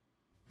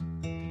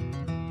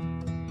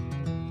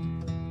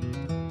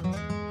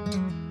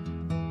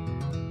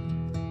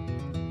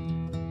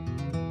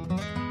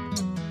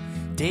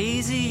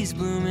daisies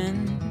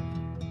blooming,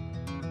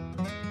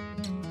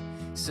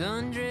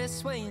 sundress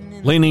swaying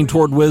in Leaning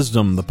Toward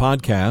Wisdom, the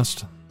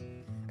podcast.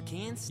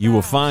 You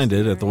will find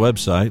it at the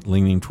website,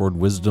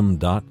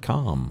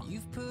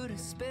 leaningtowardwisdom.com.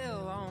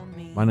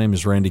 My name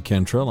is Randy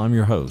Cantrell. I'm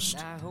your host.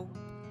 I hope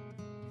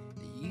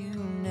that you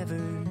never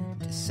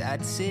decide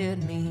to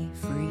set me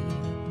free.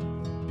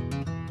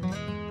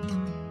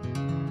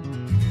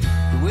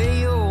 The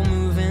way you're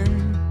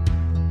moving,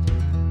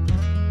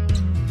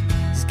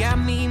 it's got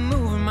me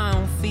moving my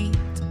own feet.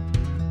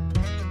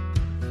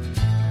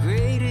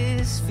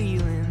 Greatest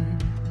feeling.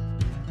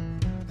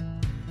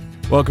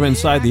 Welcome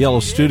inside the Yellow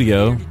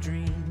Studio.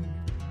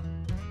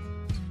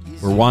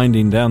 We're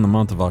winding down the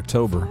month of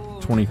October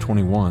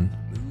 2021.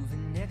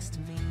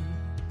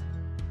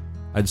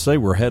 I'd say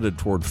we're headed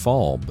toward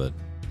fall, but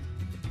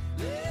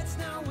it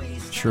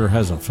sure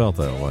hasn't felt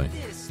that way.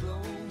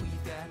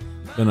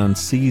 Been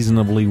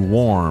unseasonably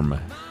warm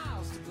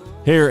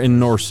here in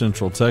north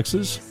central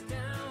Texas.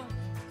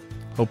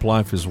 Hope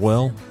life is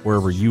well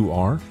wherever you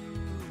are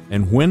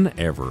and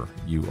whenever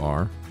you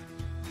are.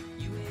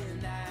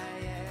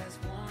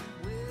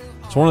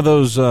 It's one of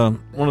those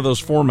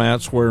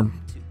formats where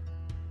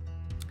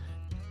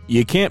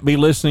you can't be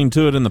listening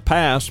to it in the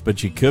past,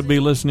 but you could be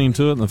listening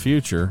to it in the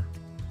future.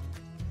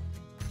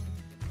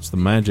 It's the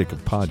magic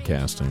of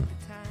podcasting.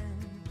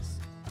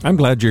 I'm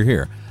glad you're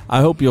here.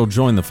 I hope you'll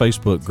join the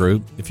Facebook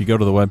group. If you go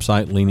to the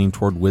website,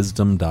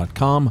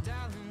 leaningtowardwisdom.com,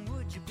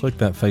 click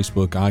that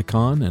Facebook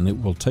icon, and it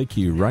will take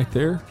you right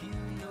there.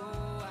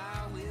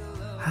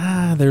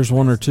 There's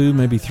one or two,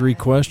 maybe three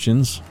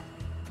questions.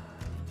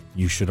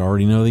 You should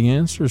already know the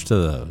answers to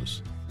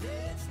those.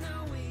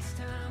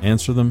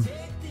 Answer them.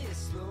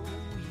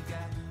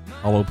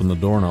 I'll open the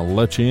door and I'll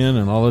let you in,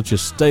 and I'll let you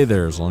stay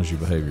there as long as you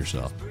behave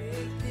yourself.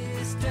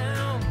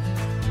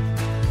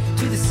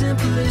 To the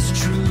simplest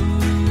truth,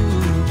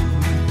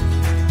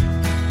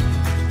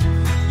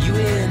 you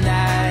and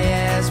I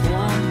as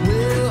one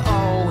will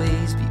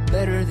always be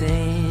better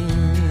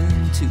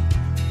than two.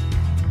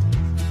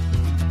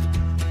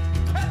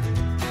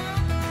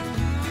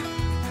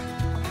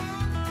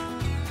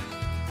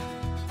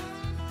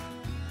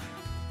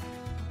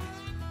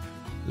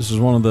 This is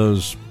one of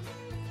those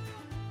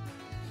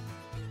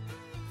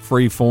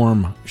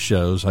free-form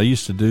shows. I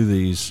used to do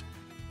these.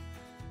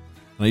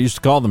 I used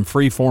to call them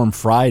Freeform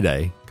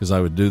Friday because I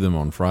would do them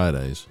on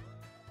Fridays.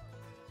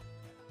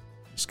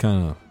 Just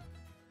kind of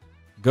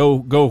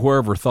go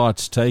wherever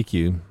thoughts take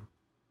you.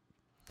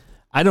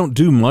 I don't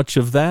do much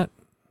of that.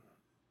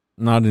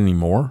 Not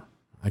anymore.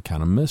 I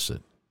kind of miss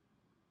it.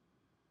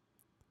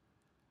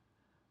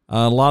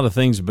 A lot of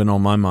things have been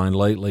on my mind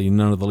lately,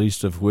 none of the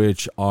least of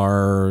which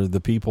are the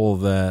people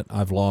that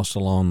I've lost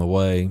along the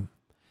way.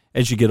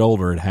 As you get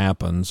older, it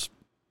happens.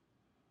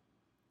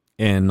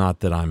 And not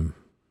that I'm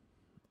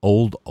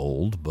old,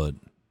 but,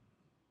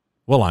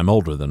 well, I'm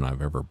older than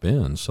I've ever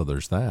been, so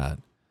there's that.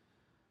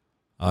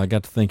 I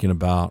got to thinking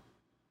about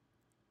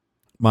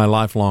my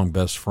lifelong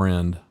best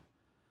friend,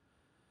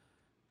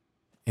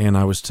 and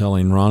I was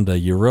telling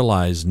Rhonda, you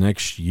realize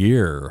next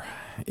year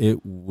it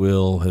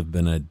will have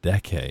been a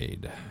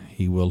decade.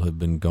 He will have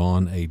been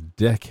gone a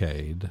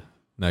decade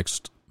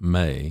next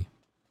May.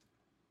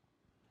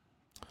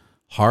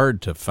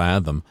 Hard to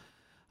fathom.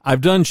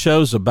 I've done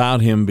shows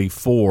about him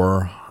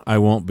before. I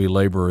won't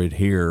belabor it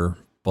here,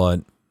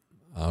 but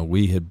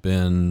we had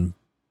been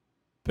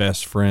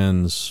best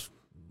friends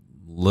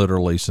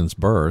literally since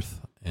birth.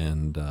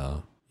 And,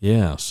 so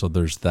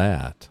there's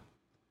that.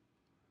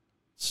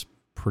 It's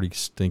pretty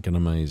stinking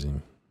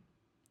amazing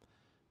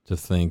to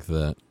think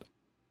that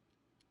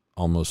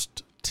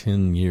almost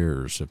 10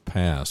 years have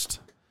passed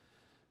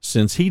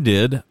since he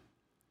did,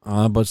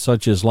 but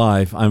such is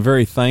life. I'm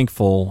very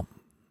thankful.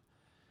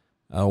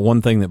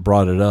 One thing that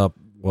brought it up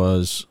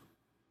was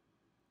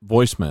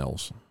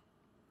voicemails.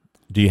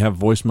 Do you have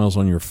voicemails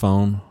on your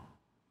phone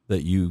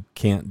that you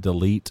can't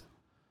delete?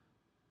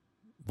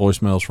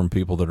 Voicemails from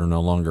people that are no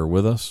longer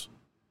with us?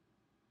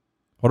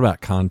 What about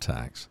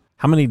contacts?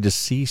 How many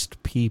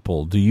deceased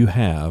people do you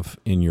have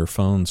in your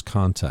phone's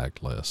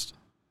contact list?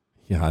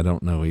 Yeah, I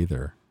don't know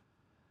either.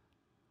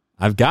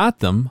 I've got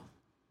them.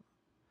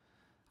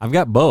 I've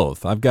got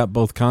both. I've got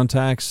both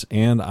contacts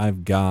and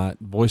I've got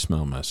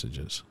voicemail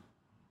messages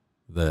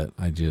that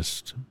I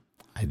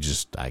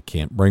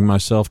can't bring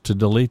myself to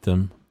delete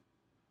them.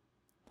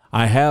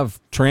 I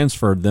have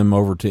transferred them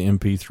over to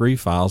MP3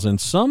 files,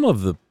 and some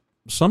of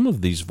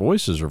these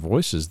voices are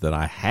voices that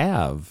I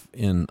have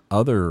in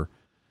other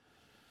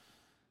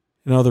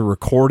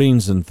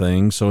recordings and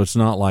things. So it's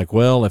not like,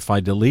 well, if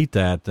I delete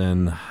that,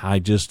 then I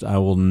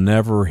will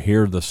never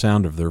hear the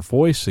sound of their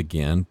voice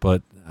again.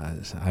 But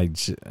I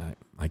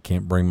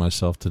can't bring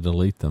myself to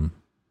delete them.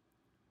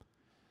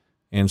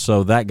 And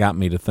so that got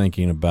me to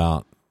thinking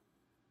about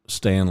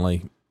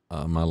Stanley,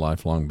 my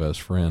lifelong best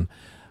friend.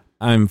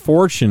 I'm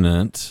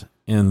fortunate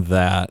in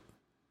that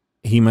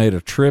he made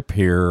a trip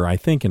here, I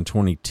think in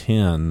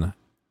 2010,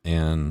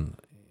 and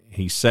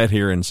he sat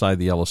here inside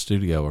the Yellow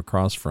Studio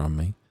across from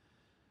me.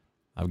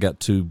 I've got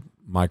two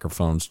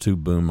microphones, 2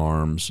 boom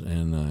arms,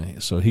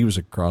 and so he was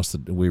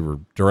we were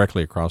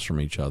directly across from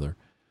each other.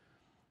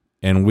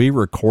 And we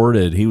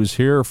recorded, he was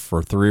here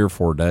for 3 or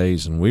 4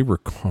 days, and we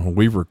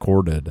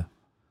recorded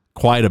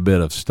quite a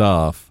bit of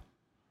stuff.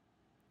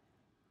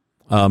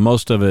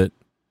 Most of it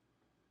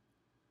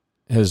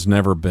has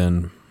never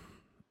been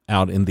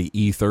out in the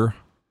ether.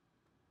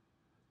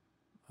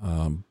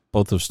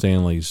 Both of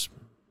Stanley's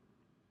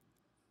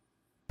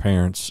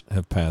parents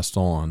have passed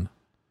on.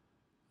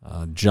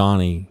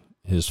 Johnny,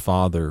 his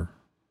father,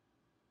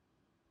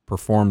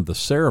 performed the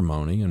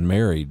ceremony and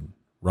married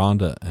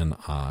Rhonda and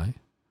I.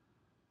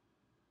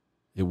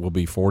 It will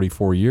be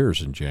 44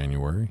 years in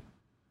January.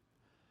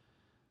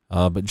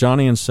 But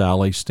Johnny and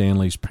Sally,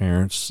 Stanley's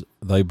parents,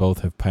 they both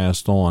have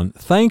passed on.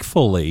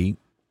 Thankfully,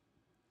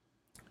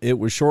 it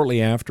was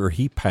shortly after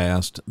he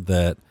passed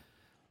that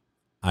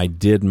I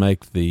did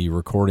make the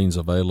recordings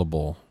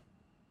available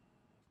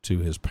to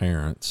his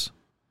parents.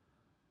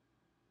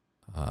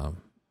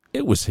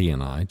 It was he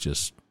and I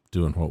just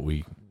doing what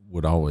we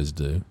would always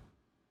do,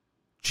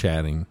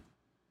 chatting,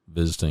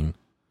 visiting,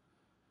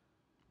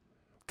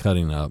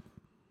 cutting up,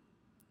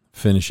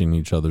 finishing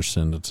each other's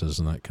sentences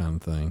and that kind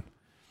of thing.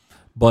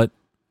 But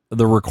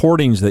the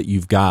recordings that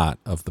you've got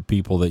of the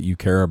people that you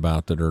care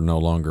about that are no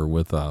longer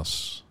with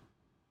us,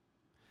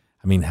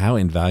 I mean, how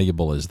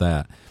invaluable is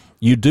that?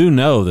 You do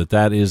know that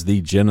that is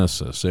the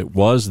genesis. It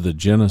was the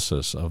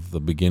genesis of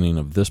the beginning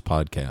of this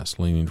podcast,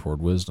 Leaning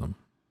Toward Wisdom.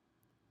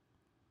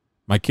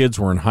 My kids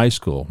were in high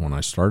school when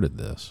I started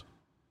this.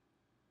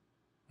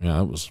 Yeah,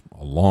 that was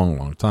a long,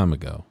 long time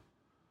ago.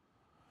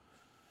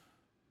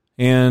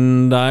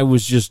 And I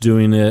was just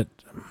doing it.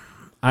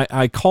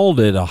 I called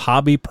it a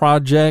hobby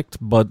project,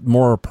 but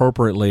more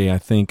appropriately, I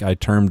think I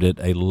termed it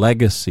a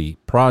legacy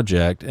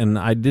project. And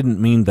I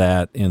didn't mean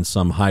that in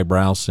some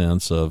highbrow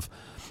sense of,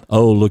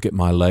 oh, look at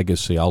my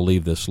legacy, I'll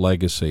leave this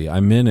legacy. I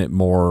meant it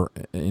more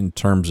in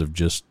terms of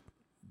just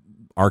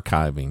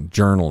archiving,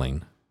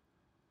 journaling.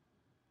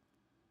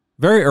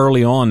 Very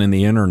early on in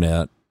the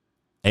internet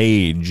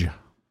age,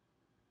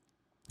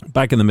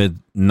 back in the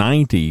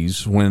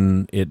mid-90s,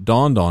 when it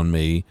dawned on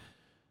me,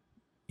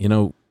 you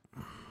know,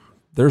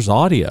 there's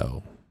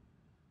audio.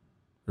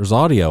 There's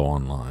audio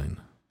online.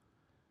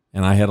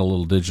 And I had a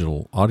little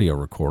digital audio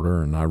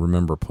recorder, and I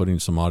remember putting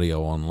some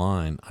audio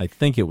online. I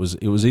think it was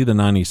either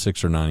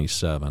 96 or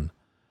 97.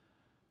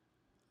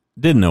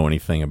 Didn't know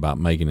anything about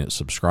making it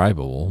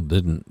subscribable.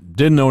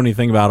 Didn't know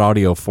anything about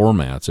audio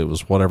formats. It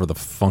was whatever the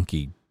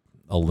funky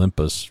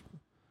Olympus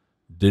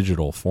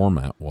digital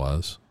format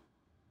was,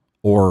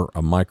 or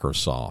a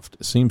Microsoft.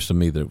 It seems to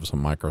me that it was a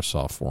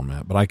Microsoft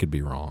format, but I could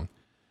be wrong.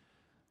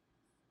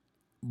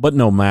 But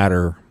no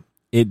matter,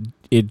 it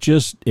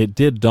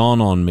did dawn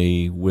on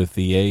me with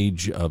the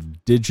age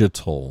of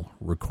digital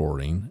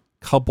recording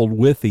coupled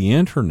with the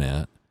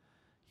internet,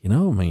 you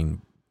know, I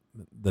mean,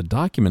 the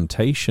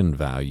documentation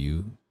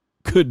value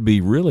could be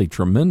really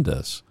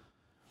tremendous.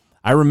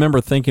 I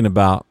remember thinking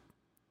about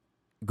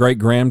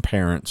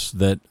great-grandparents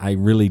that I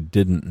really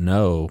didn't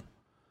know.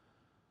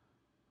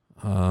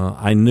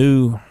 I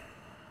knew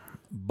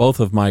both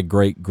of my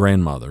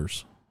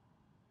great-grandmothers.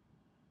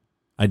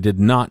 I did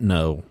not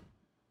know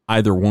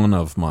either one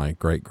of my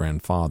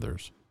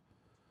great-grandfathers.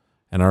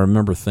 And I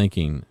remember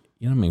thinking,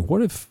 you know, I mean,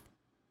 what if,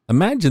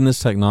 imagine this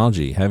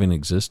technology having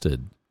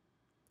existed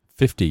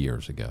 50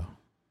 years ago.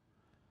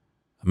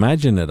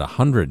 Imagine it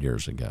 100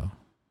 years ago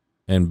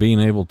and being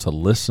able to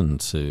listen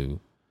to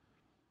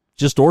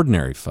just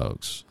ordinary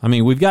folks. I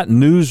mean, we've got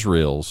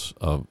newsreels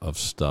of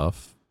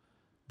stuff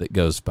that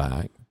goes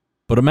back,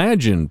 but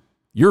imagine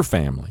your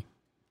family.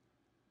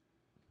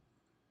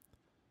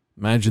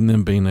 Imagine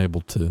them being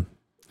able to,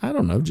 I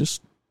don't know,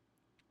 just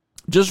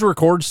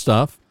record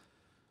stuff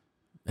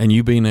and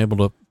you being able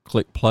to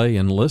click play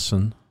and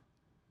listen.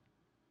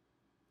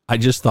 I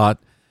just thought,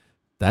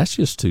 that's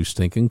just too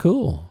stinking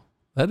cool.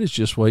 That is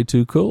just way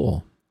too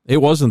cool. It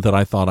wasn't that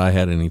I thought I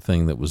had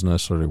anything that was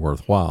necessarily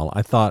worthwhile.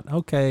 I thought,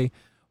 okay,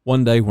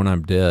 one day when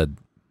I'm dead,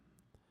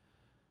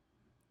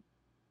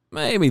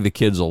 maybe the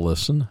kids will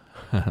listen.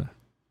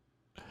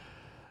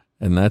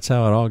 And that's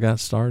how it all got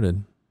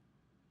started.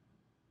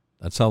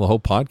 That's how the whole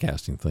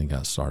podcasting thing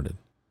got started.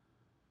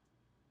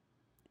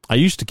 I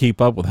used to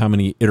keep up with how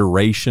many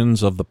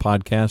iterations of the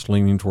podcast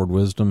Leaning Toward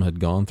Wisdom had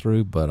gone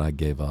through, but I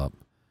gave up.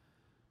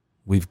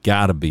 We've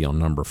got to be on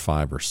number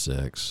 5 or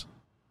 6.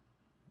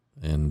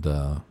 And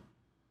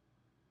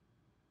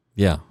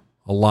yeah,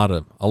 a lot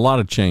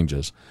of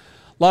changes.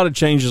 A lot of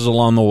changes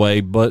along the way,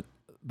 but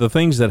the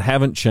things that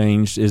haven't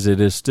changed is it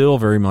is still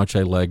very much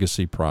a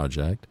legacy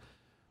project.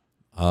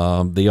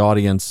 The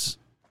audience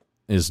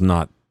is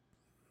not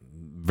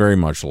very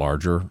much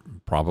larger,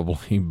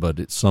 probably, but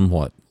it's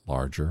somewhat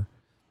larger.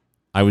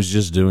 I was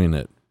just doing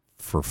it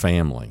for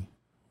family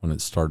when it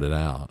started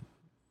out,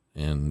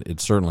 and it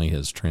certainly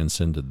has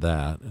transcended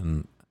that.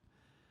 And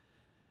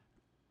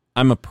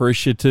I'm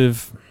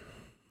appreciative.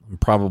 I'm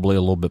probably a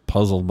little bit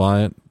puzzled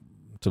by it,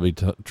 to be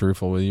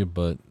truthful with you,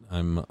 but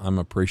I'm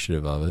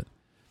appreciative of it.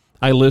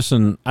 I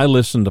listen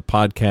to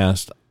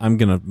podcasts. I'm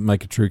going to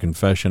make a true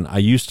confession. I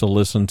used to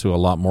listen to a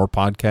lot more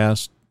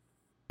podcasts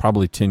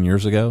probably 10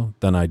 years ago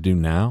than I do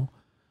now.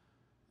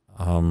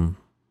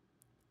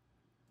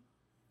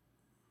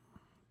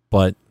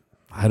 But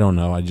I don't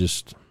know.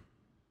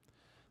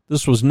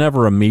 This was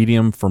never a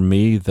medium for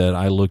me that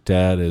I looked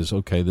at as,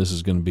 okay, this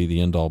is going to be the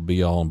end all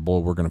be all, and boy,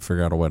 we're going to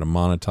figure out a way to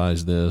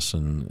monetize this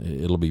and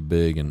it'll be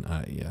big. And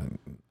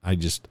I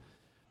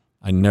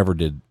never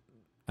did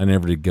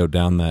go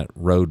down that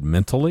road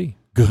mentally.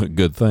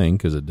 Good thing,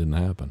 because it didn't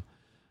happen.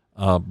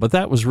 But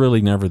that was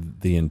really never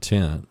the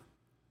intent.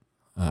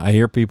 I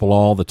hear people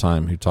all the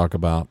time who talk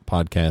about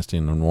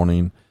podcasting and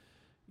wanting,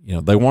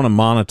 they want to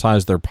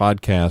monetize their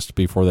podcast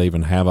before they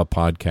even have a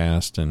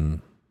podcast.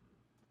 And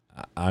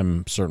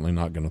I'm certainly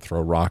not going to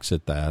throw rocks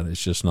at that.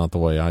 It's just not the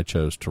way I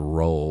chose to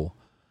roll.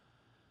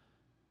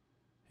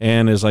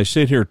 And as I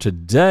sit here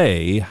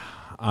today,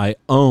 I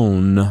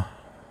own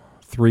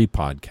 3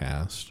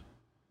 podcasts,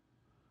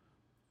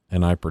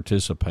 and I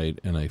participate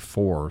in a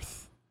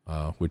 4th,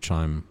 which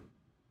I'm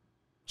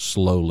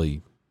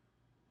slowly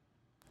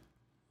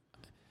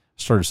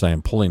started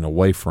saying pulling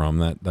away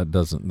from.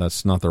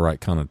 That's not the right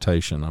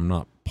connotation. I'm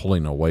not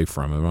pulling away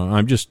from it.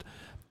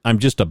 I'm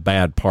just a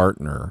bad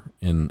partner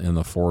in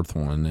the 4th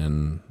one,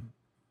 and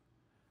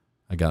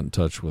I got in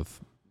touch with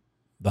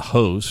the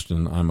host,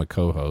 and I'm a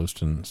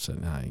co-host, and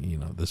said,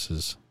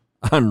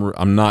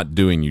 I'm not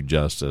doing you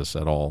justice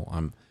at all.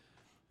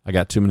 I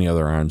got too many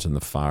other irons in the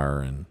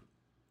fire, and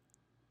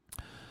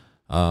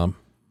but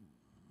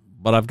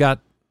I've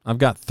got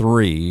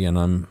 3, and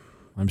I'm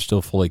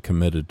still fully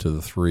committed to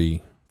the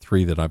three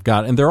that I've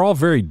got, and they're all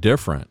very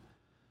different.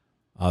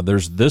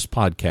 There's this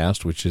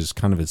podcast, which is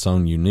kind of its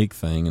own unique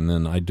thing, and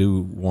then I do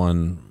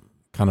one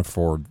kind of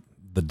for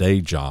the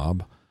day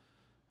job,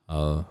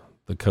 the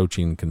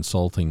coaching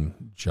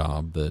consulting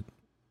job that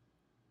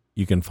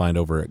you can find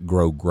over at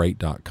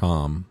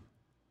growgreat.com.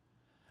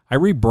 I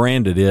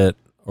rebranded it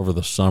over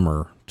the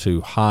summer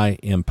to High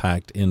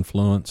Impact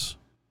Influence.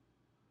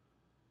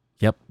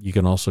 Yep, you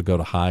can also go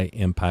to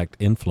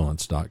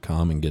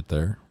highimpactinfluence.com and get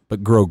there,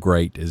 but Grow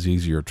Great is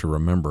easier to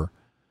remember.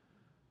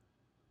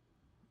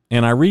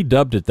 And I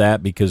redubbed it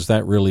that because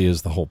that really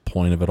is the whole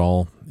point of it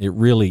all. It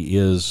really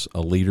is a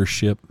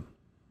leadership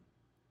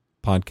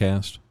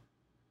podcast.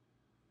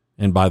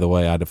 And by the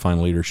way, I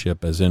define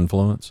leadership as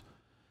influence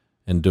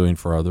and doing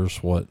for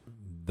others what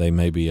they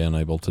may be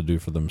unable to do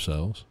for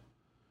themselves.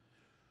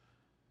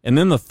 And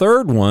then the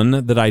third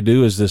one that I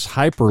do is this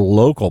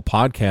hyper-local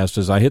podcast.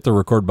 As I hit the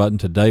record button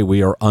today,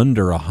 we are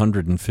under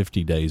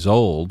 150 days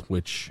old,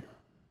 which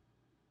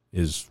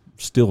is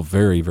still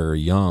very,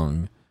 very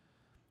young.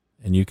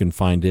 And you can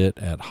find it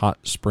at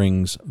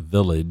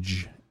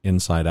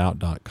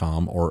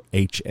hotspringsvillageinsideout.com or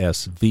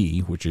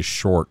HSV, which is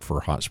short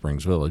for Hot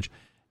Springs Village,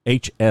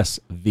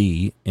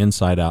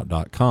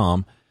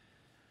 HSVinsideout.com.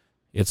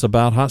 It's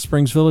about Hot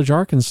Springs Village,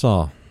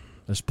 Arkansas,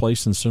 this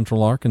place in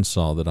central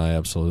Arkansas that I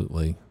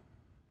absolutely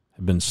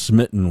have been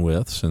smitten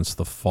with since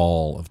the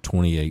fall of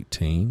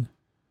 2018,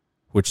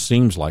 which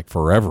seems like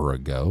forever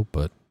ago,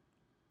 but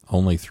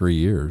only 3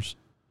 years.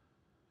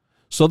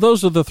 So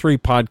those are the 3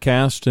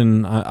 podcasts,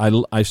 and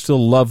I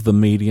still love the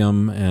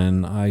medium,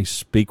 and I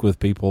speak with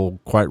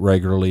people quite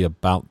regularly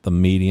about the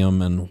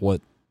medium and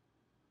what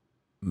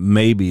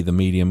maybe the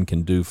medium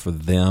can do for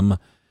them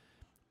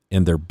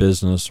in their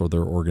business or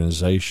their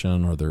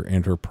organization or their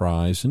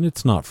enterprise. And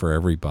it's not for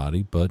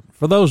everybody, but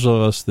for those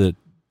of us that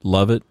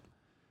love it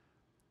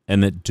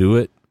and that do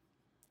it,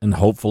 and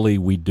hopefully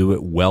we do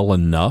it well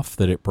enough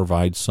that it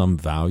provides some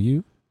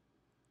value.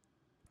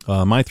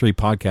 My 3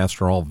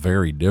 podcasts are all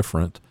very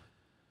different.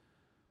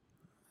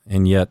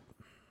 And yet,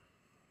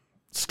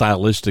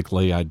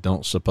 stylistically, I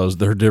don't suppose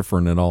they're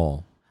different at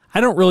all.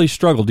 I don't really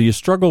struggle. Do you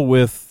struggle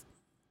with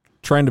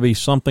trying to be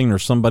something or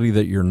somebody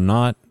that you're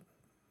not?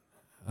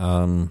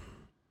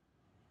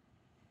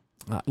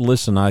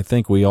 Listen, I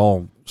think we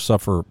all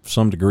suffer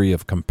some degree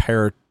of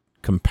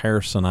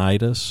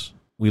comparisonitis.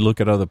 We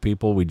look at other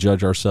people, we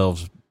judge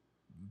ourselves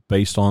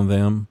based on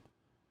them.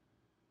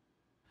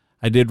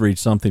 I did read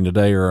something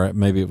today, or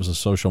maybe it was a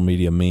social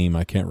media meme,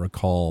 I can't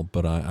recall,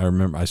 but I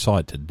remember I saw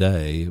it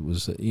today. It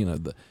was,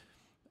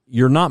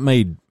 you're not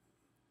made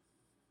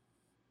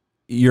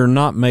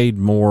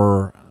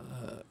more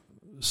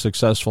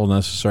successful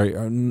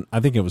necessarily. I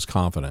think it was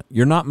confident.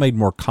 You're not made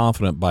more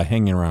confident by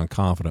hanging around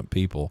confident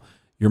people.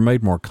 You're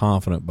made more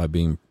confident by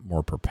being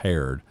more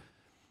prepared.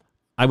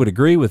 I would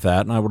agree with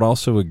that, and I would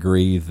also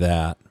agree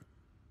that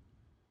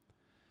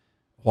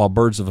while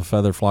birds of a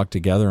feather flock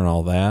together and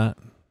all that,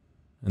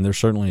 and there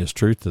certainly is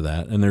truth to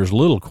that, and there's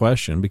little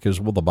question, because,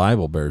 the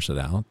Bible bears it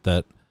out,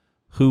 that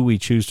who we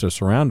choose to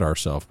surround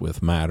ourselves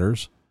with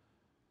matters.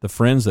 The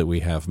friends that we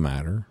have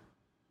matter,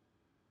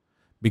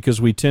 because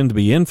we tend to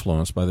be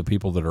influenced by the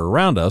people that are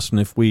around us, and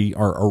if we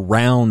are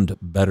around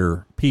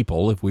better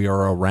people, if we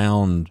are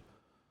around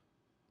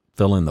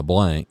fill in the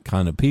blank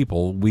kind of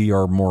people, we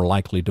are more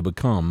likely to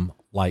become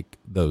like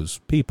those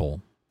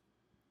people.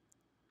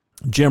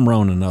 Jim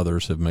Rohn and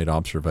others have made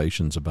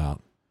observations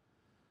about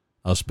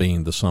us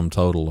being the sum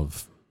total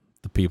of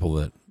the people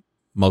that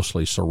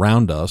mostly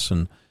surround us.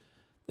 And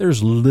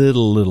there's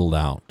little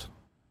doubt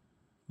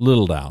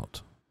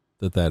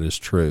that that is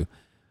true.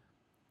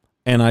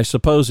 And I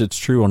suppose it's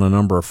true on a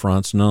number of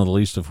fronts, none the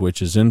least of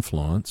which is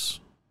influence,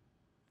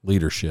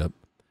 leadership.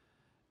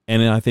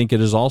 And I think it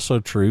is also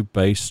true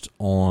based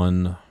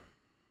on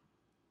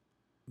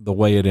the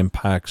way it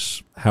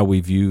impacts how we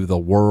view the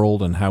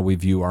world and how we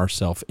view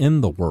ourselves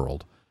in the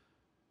world.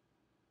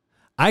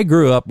 I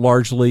grew up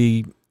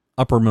largely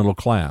upper middle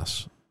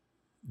class.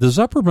 Does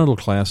upper middle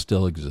class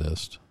still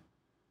exist?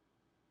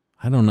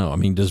 I don't know. I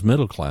mean, does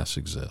middle class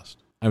exist?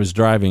 I was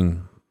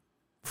driving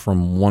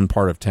from one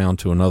part of town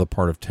to another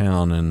part of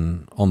town,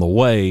 and on the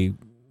way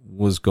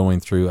was going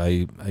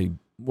through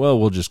well,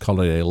 we'll just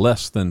call it a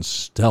less than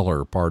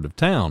stellar part of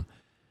town,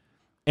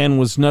 and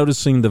was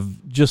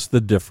noticing just the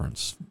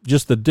difference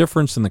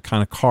in the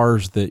kind of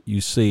cars that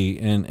you see.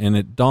 And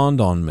it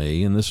dawned on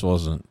me, and this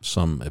wasn't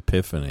some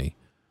epiphany.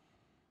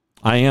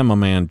 I am a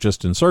man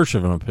just in search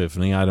of an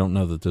epiphany. I don't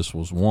know that this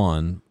was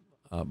one,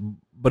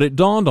 but it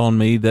dawned on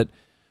me that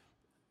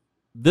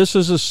this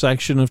is a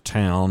section of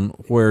town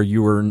where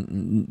you're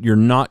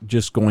not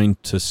just going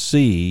to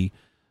see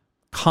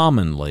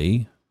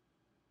commonly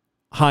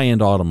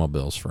high-end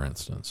automobiles, for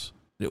instance.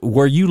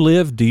 Where you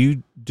live,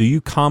 do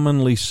you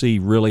commonly see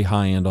really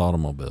high-end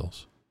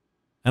automobiles?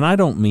 And I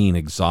don't mean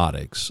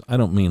exotics. I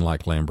don't mean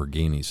like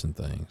Lamborghinis and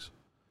things.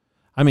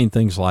 I mean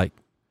things like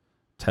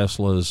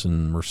Teslas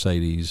and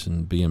Mercedes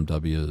and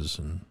BMWs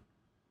and,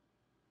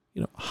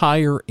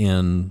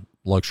 higher-end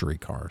luxury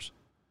cars.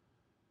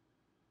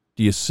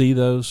 Do you see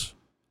those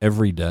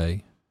every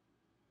day?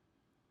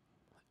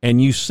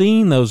 And you've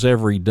seen those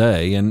every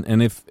day,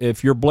 and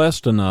if you're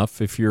blessed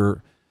enough, if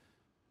you're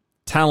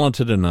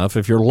talented enough,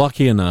 if you're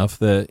lucky enough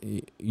that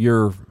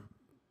you're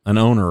an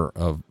owner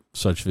of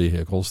such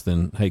vehicles,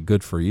 then hey,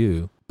 good for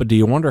you. But do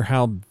you wonder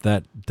how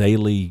that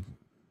daily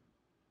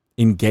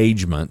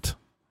engagement,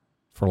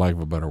 for lack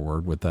of a better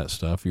word, with that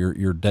stuff,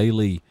 your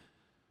daily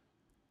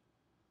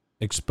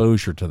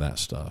exposure to that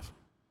stuff,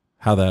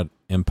 how that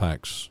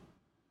impacts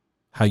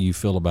how you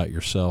feel about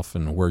yourself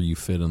and where you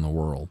fit in the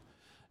world?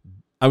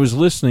 I was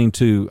listening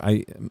to,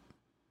 I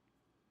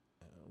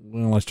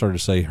started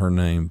to say her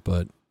name,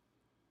 but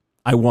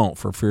I won't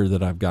for fear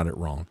that I've got it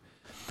wrong.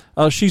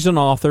 She's an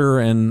author,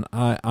 and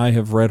I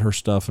have read her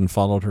stuff and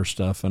followed her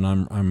stuff, and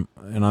I'm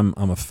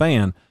a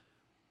fan.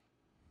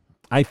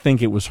 I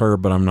think it was her,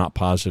 but I'm not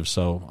positive,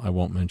 so I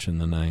won't mention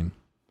the name.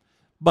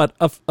 But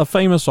a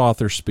famous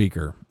author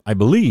speaker, I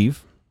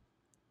believe,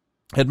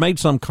 had made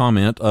some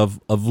comment of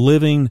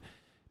living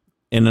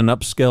in an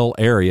upscale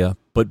area,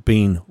 but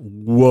being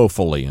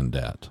woefully in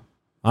debt.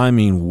 I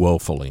mean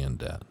woefully in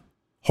debt.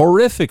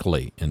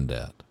 Horrifically in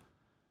debt.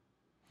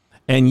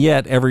 And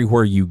yet,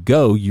 everywhere you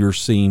go, you're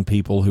seeing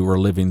people who are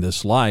living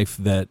this life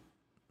that,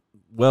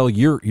 well,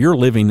 you're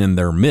living in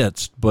their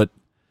midst, but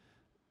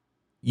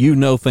you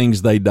know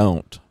things they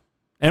don't.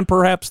 And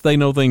perhaps they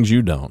know things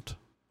you don't.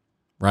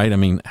 Right? I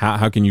mean,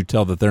 how can you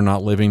tell that they're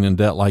not living in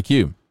debt like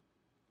you?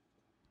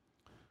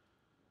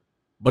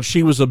 But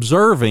she was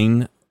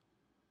observing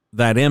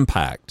that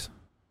impact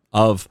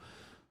of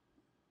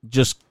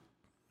just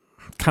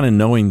kind of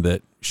knowing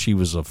that she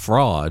was a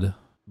fraud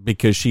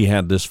because she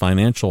had this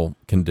financial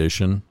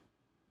condition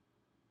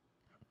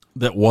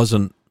that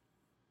wasn't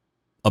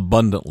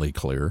abundantly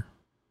clear,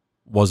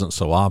 wasn't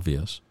so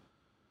obvious,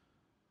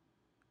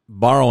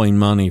 borrowing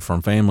money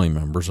from family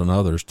members and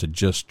others to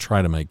just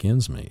try to make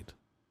ends meet,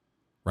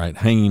 right?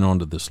 Hanging on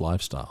to this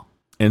lifestyle.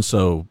 And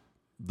so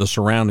the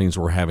surroundings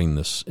were having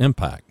this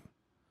impact.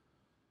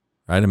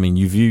 Right? I mean,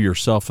 you view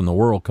yourself in the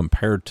world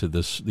compared to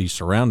these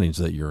surroundings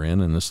that you're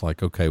in, and it's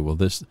like, okay, well,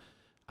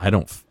 I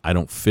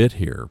don't fit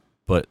here,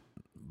 but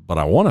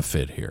I want to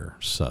fit here.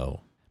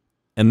 So,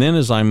 and then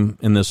as I'm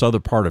in this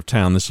other part of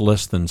town, this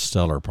less than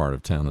stellar part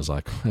of town, as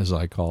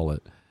I call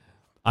it,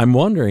 I'm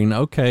wondering,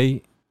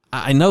 okay,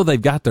 I know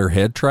they've got their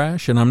head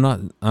trash,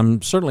 and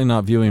I'm certainly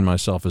not viewing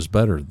myself as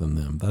better than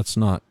them. That's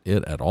not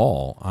it at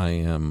all.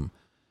 I've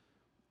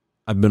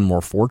been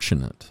more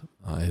fortunate.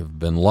 I have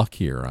been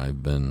luckier.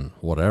 I've been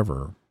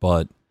whatever,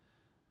 but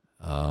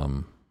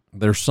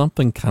there's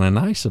something kind of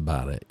nice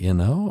about it,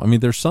 I mean,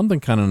 there's something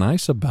kind of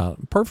nice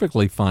about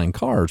perfectly fine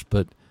cars,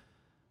 but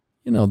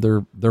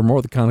they're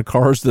more the kind of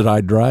cars that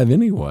I drive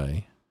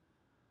anyway,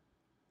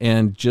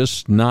 and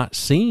just not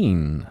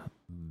seeing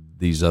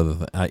these other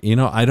things.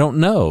 I don't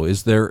know.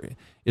 Is there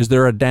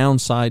a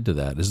downside to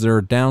that? Is there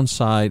a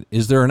downside?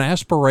 Is there an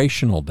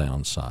aspirational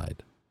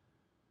downside?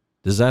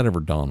 Does that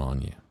ever dawn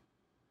on you?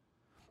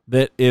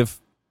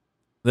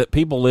 That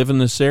people live in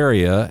this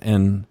area,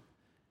 and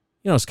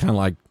it's kind of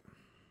like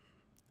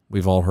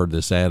we've all heard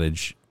this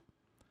adage,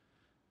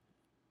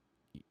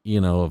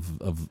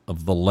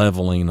 of the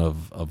leveling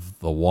of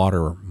the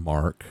water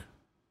mark,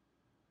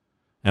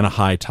 and a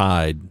high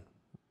tide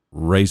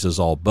raises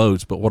all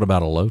boats, but what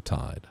about a low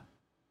tide?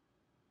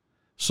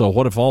 So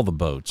what if all the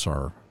boats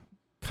are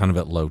kind of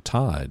at low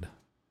tide?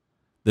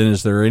 Then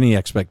is there any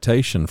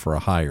expectation for a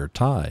higher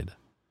tide?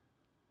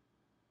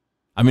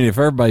 I mean, if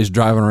everybody's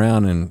driving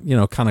around in,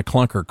 kind of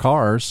clunker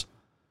cars,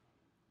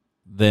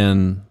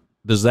 then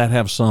does that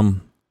have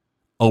some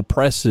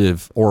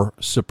oppressive or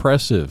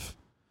suppressive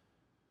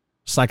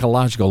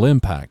psychological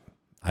impact?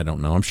 I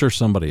don't know. I'm sure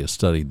somebody has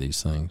studied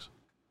these things.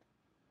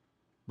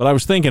 But I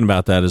was thinking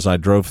about that as I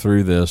drove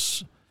through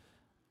this.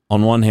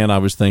 On one hand, I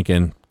was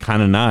thinking,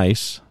 kind of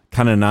nice.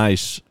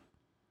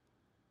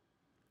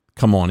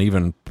 Come on,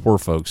 even poor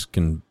folks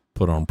can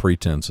put on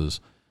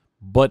pretenses.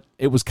 But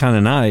it was kind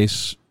of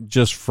nice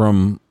just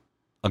from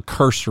a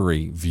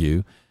cursory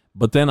view.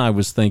 But then I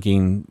was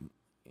thinking,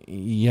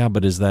 yeah,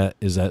 but is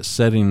that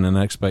setting an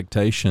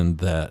expectation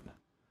that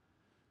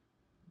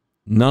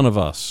none of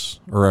us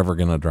are ever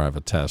going to drive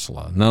a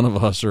Tesla? None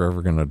of us are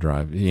ever going to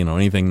drive,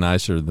 anything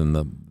nicer than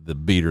the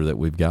beater that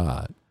we've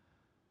got.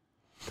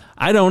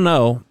 I don't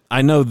know.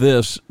 I know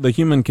this, the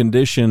human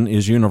condition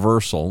is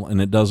universal,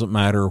 and it doesn't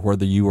matter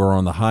whether you are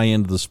on the high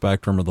end of the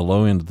spectrum or the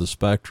low end of the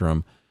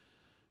spectrum.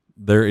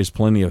 There is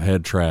plenty of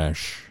head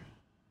trash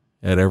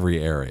at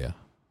every area,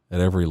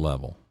 at every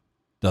level.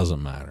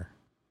 Doesn't matter.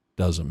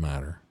 I was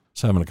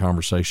having a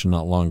conversation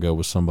not long ago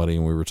with somebody,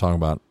 and we were talking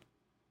about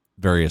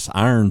various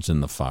irons in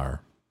the fire.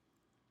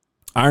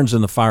 Irons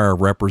in the fire are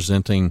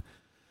representing,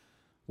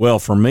 well,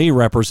 for me,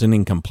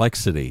 representing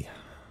complexity.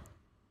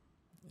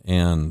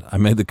 And I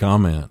made the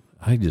comment,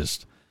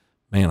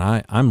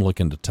 I'm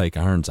looking to take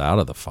irons out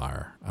of the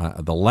fire.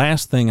 The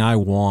last thing I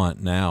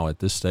want now at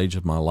this stage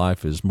of my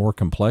life is more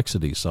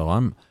complexity. So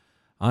I'm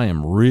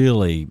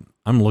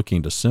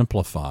looking to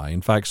simplify.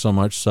 In fact, so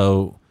much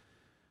so,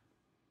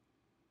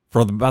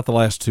 for about the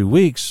last 2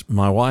 weeks,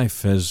 my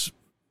wife the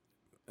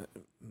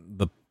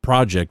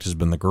project has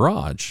been the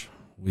garage.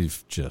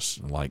 We've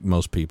just, like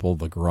most people,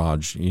 the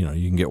garage, you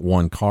can get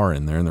one car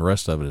in there, and the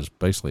rest of it is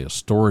basically a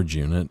storage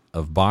unit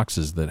of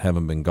boxes that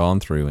haven't been gone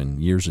through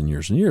in years and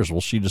years and years. Well,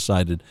 she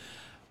decided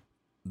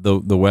the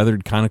weather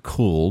had kind of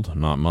cooled,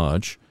 not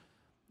much,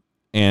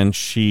 and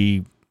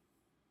she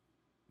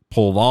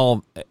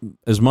pulled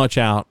as much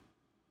out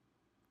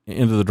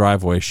into the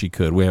driveway as she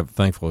could.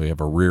 Thankfully, we have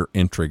a rear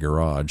entry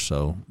garage,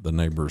 so the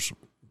neighbors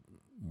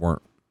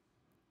weren't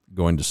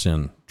going to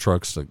send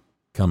trucks to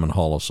come and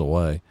haul us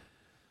away.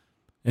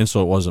 And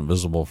so it wasn't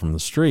visible from the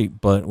street,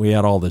 but we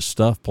had all this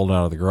stuff pulled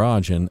out of the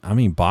garage, and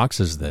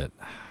boxes that,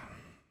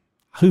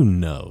 who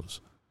knows,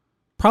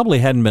 probably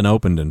hadn't been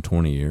opened in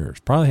 20 years,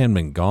 probably hadn't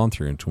been gone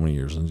through in 20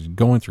 years, and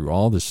going through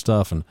all this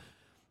stuff. And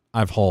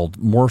I've hauled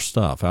more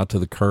stuff out to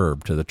the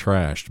curb, to the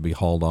trash, to be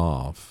hauled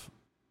off,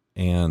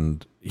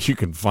 and you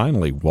can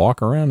finally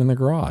walk around in the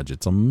garage.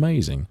 It's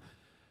amazing.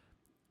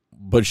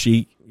 But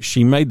she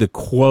made the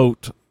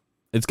quote,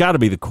 it's got to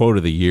be the quote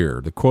of the year,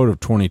 the quote of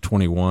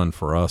 2021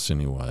 for us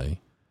anyway.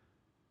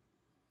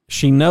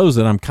 She knows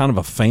that I'm kind of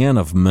a fan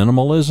of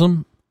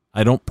minimalism.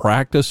 I don't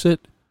practice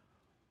it.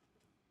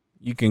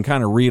 You can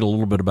kind of read a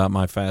little bit about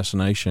my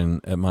fascination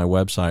at my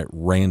website,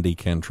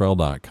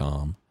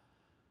 randycantrell.com.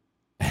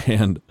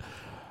 And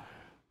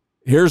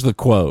here's the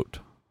quote.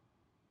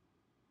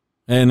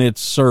 And it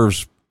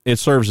serves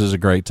as a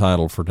great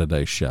title for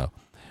today's show.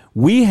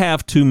 We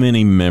have too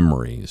many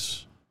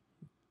memories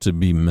to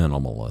be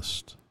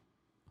minimalist.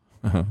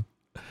 And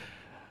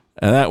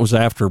that was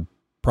after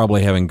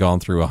probably having gone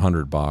through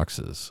 100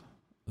 boxes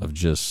of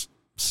just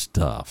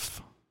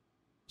stuff.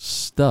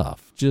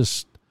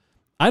 Just,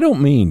 I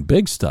don't mean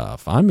big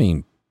stuff. I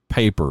mean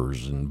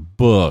papers and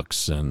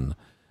books and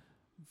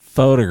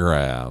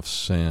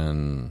photographs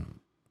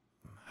and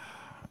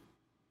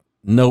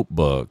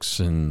notebooks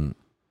and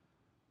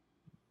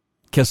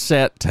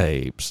cassette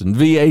tapes and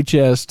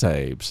VHS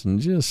tapes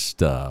and just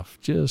stuff.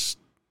 Just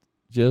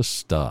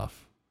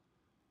stuff.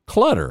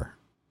 Clutter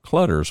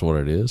is what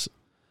it is.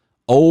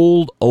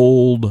 Old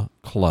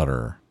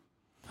clutter.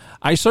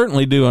 I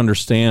certainly do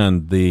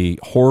understand the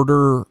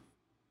hoarder's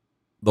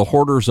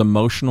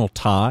emotional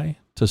tie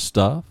to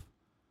stuff.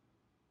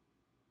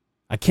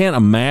 I can't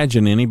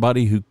imagine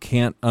anybody who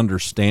can't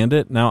understand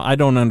it. Now, I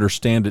don't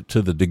understand it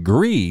to the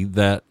degree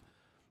that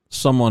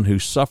someone who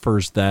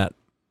suffers that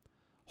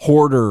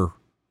hoarder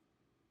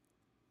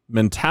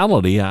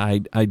mentality, I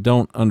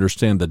don't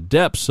understand the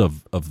depths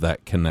of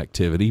that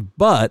connectivity,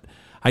 but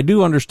I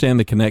do understand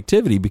the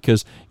connectivity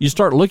because you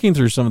start looking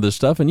through some of this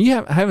stuff, and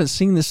I haven't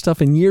seen this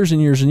stuff in years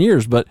and years and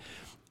years, but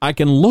I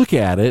can look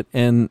at it,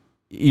 and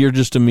you're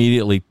just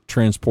immediately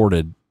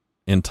transported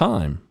in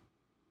time.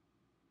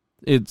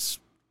 It's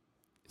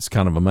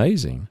kind of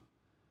amazing.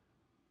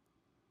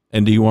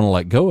 And do you want to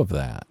let go of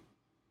that?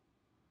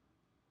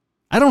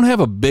 I don't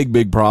have a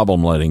big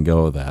problem letting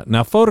go of that.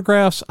 Now,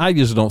 photographs, I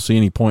just don't see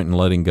any point in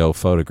letting go of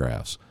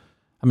photographs.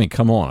 I mean,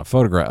 come on, a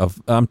photograph.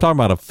 I'm talking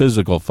about a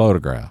physical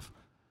photograph.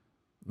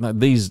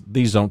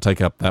 These don't take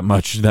up that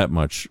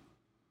much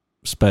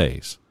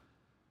space.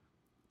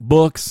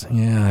 Books,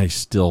 yeah, I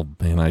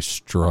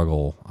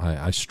struggle.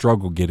 I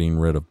struggle getting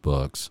rid of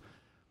books.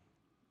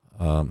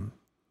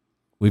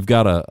 We've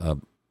got a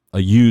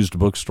used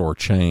bookstore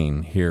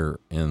chain here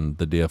in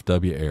the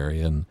DFW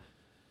area, and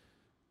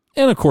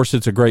And of course,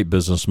 it's a great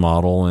business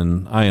model,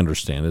 and I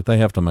understand it. They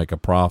have to make a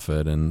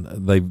profit, and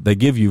they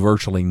give you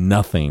virtually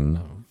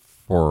nothing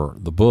for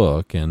the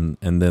book, and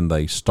then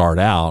they start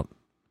out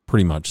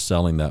pretty much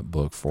selling that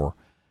book for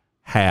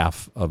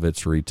half of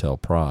its retail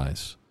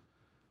price.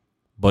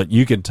 But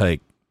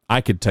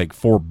I could take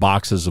 4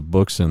 boxes of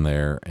books in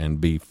there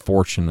and be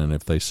fortunate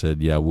if they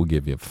said, yeah, we'll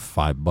give you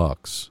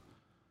 $5.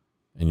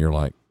 And you're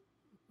like,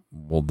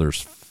 well,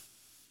 there's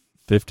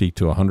 50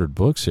 to 100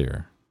 books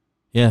here.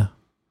 Yeah,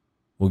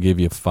 we'll give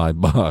you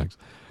 $5.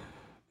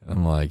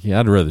 I'm like, yeah,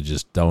 I'd rather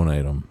just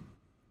donate them.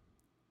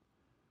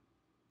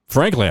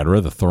 Frankly, I'd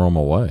rather throw them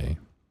away.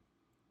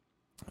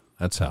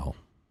 That's how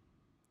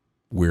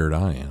weird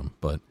I am.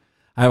 But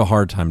I have a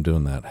hard time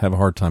doing that. I have a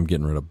hard time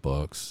getting rid of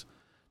books.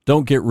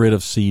 Don't get rid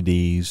of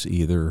CDs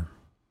either.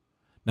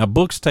 Now,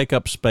 books take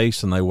up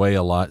space and they weigh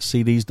a lot.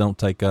 CDs don't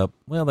take up,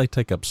 well, they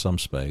take up some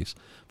space.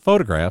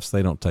 Photographs,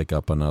 they don't take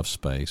up enough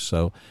space.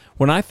 So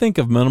when I think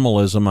of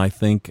minimalism, I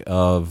think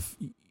of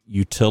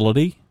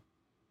utility.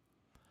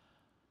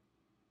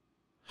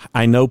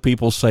 I know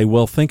people say,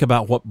 well, think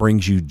about what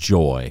brings you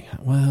joy.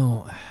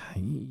 Well,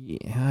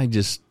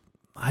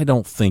 I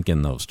don't think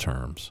in those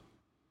terms.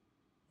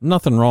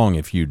 Nothing wrong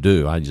if you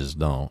do. I just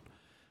don't.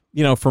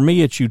 You know, for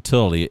me, it's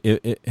utility.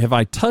 Have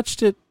I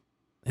touched it?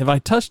 Have I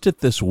touched it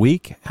this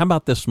week? How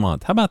about this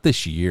month? How about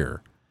this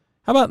year?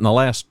 How about in the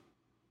last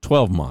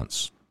 12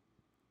 months?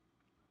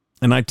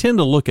 And I tend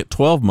to look at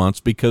 12 months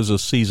because of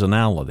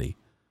seasonality.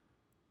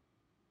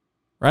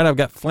 Right? I've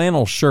got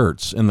flannel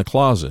shirts in the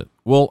closet.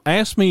 Well,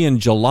 ask me in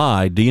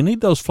July, do you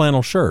need those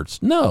flannel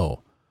shirts?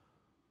 No.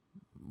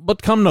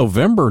 But come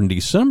November and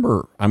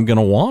December, I'm going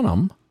to want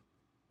them.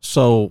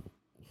 So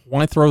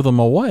why throw them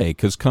away?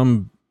 Because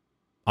come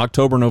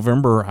October,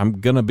 November, I'm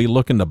going to be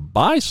looking to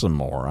buy some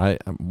more.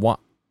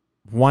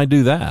 Why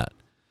do that?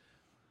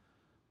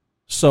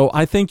 So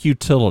I think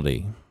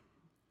utility.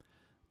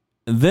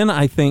 Then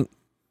I think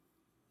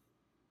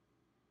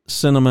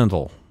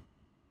sentimental.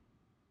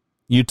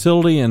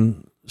 Utility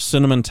and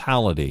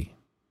sentimentality.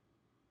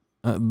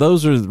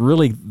 Those are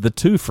really the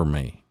two for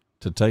me,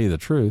 to tell you the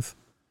truth.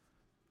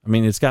 I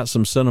mean, it's got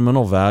some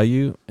sentimental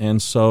value,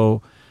 and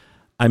so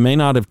I may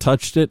not have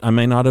touched it. I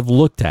may not have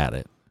looked at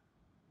it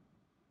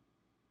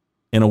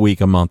in a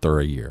week, a month, or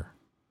a year.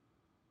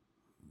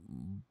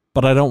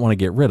 But I don't want to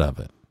get rid of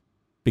it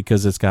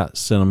because it's got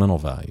sentimental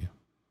value.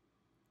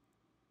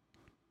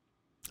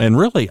 And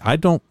really,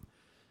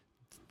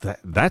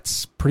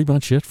 that's pretty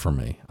much it for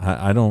me.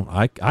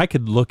 I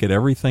could look at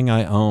everything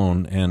I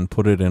own and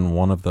put it in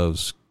one of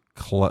those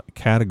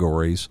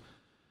categories,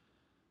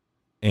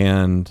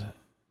 and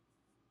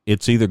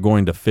it's either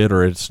going to fit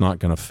or it's not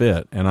going to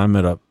fit. And I'm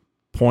at a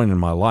point in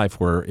my life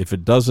where if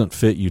it doesn't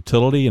fit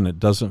utility and it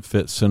doesn't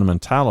fit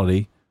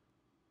sentimentality,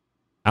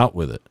 out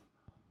with it.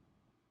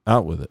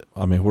 Out with it.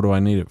 I mean, what do I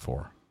need it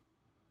for?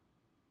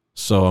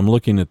 So I'm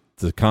looking at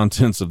the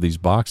contents of these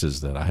boxes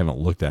that I haven't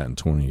looked at in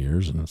 20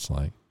 years, and it's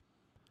like,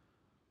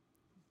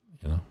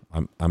 you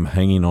know, I'm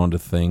hanging on to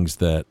things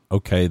that,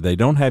 okay, they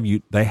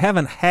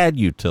haven't had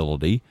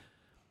utility,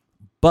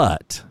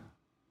 but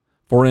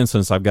for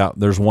instance,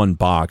 there's one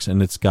box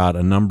and it's got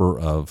a number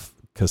of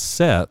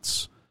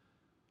cassettes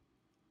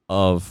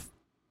of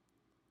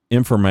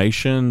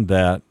information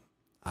that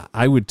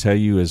I would tell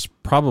you is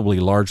probably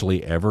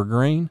largely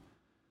evergreen.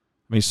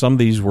 I mean, some of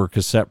these were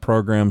cassette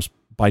programs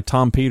by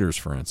Tom Peters,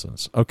 for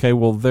instance. Okay,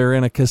 well, they're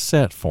in a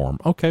cassette form.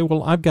 Okay,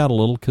 well, I've got a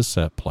little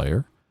cassette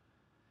player,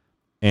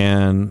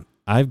 and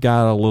I've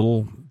got a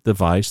little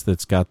device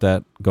that's got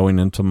that going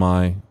into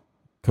my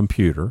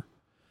computer.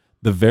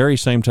 The very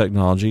same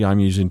technology I'm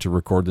using to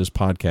record this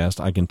podcast,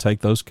 I can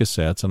take those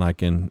cassettes and I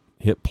can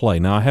hit play.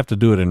 Now, I have to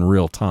do it in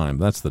real time.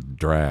 That's the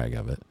drag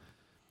of it.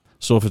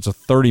 So if it's a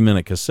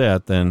 30-minute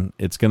cassette, then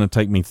it's going to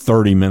take me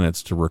 30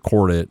 minutes to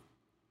record it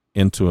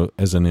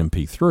as an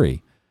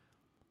MP3.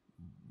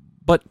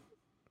 But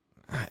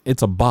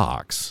it's a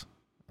box.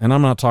 And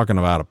I'm not talking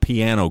about a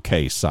piano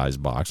case size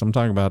box. I'm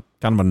talking about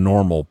kind of a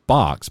normal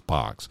box.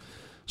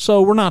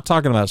 So we're not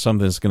talking about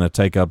something that's going to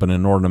take up an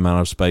inordinate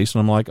amount of space. And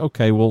I'm like,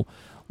 okay, well,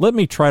 let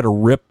me try to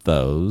rip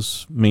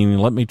those, meaning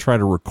let me try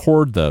to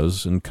record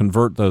those and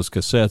convert those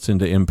cassettes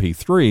into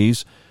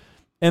MP3s.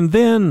 And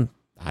then,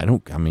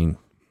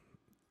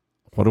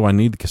 what do I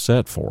need the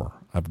cassette for?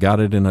 I've got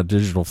it in a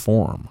digital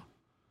form.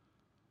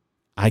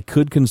 I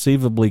could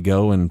conceivably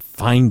go and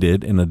find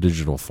it in a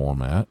digital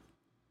format,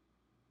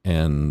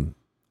 and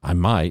I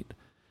might.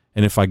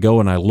 And if I go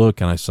and I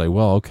look and I say,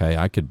 well, okay,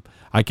 I could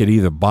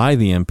either buy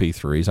the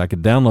MP3s, I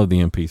could download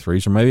the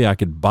MP3s, or maybe I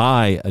could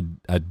buy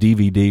a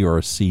DVD or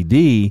a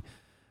CD,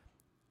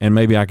 and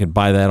maybe I could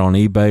buy that on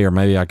eBay, or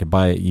maybe I could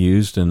buy it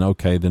used, and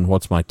okay, then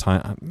what's my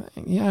time?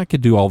 Yeah, I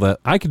could do all that.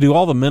 I could do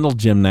all the mental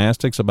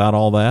gymnastics about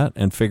all that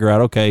and figure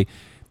out, okay,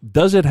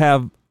 does it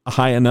have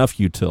high enough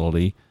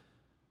utility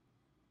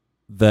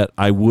that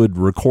I would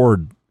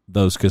record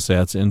those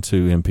cassettes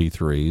into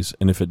MP3s,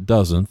 and if it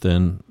doesn't,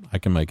 then I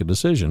can make a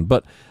decision.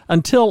 But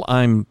until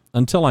I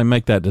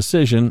make that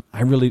decision,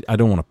 I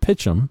don't want to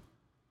pitch them.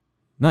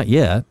 Not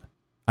yet.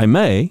 I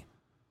may.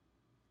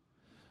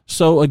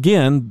 So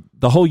again,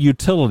 the whole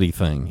utility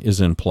thing is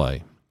in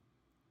play.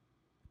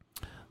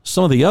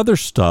 Some of the other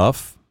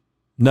stuff,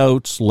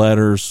 notes,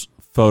 letters,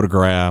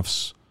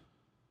 photographs,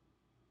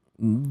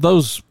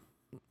 those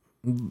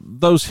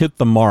hit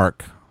the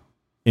mark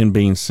in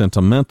being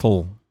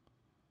sentimentally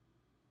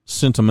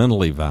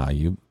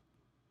valued.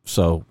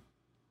 So,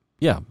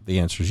 yeah, the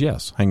answer is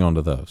yes. Hang on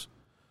to those.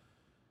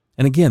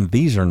 And again,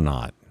 these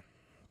aren't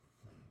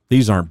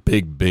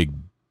big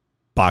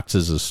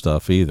boxes of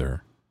stuff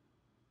either.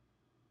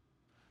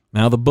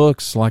 Now the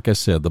books, like I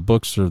said,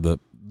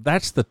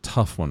 that's the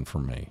tough one for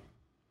me.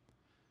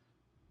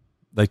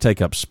 They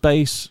take up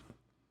space.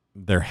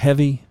 They're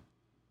heavy.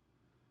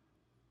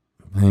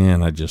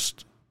 Man,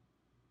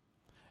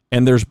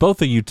 and there's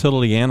both a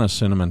utility and a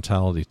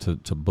sentimentality to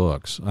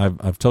books.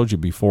 I've told you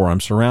before,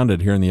 I'm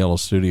surrounded here in the Yellow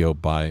Studio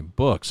by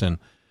books. And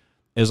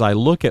as I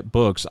look at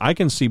books, I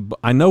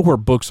know where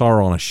books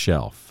are on a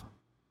shelf.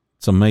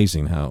 It's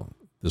amazing how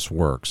this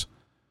works.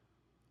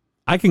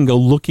 I can go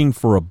looking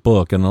for a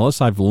book, and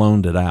unless I've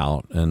loaned it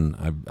out, and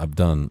I've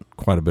done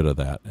quite a bit of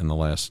that in the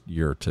last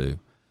year or two,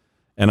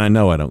 and I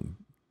know I don't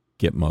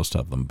get most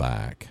of them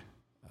back.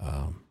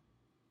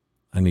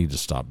 I need to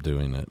stop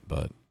doing it,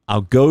 but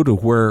I'll go to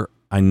where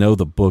I know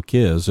the book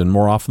is, and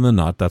more often than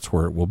not, that's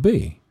where it will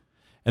be.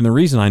 And the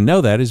reason I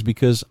know that is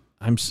because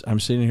I'm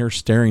sitting here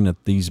staring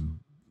at these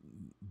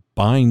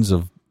spines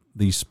of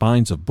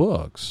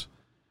books,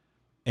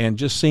 and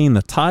just seeing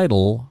the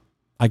title.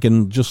 I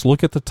can just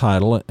look at the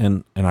title,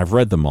 and I've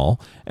read them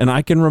all, and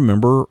I can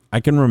remember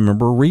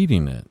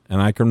reading it, and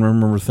I can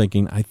remember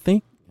thinking, I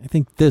think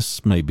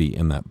this may be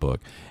in that book.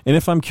 And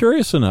if I'm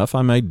curious enough,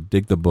 I may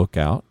dig the book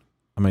out.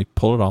 I may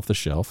pull it off the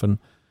shelf and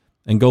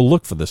go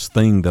look for this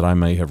thing that I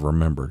may have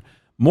remembered.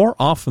 More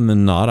often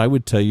than not, I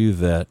would tell you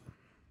that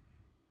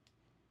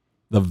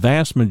the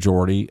vast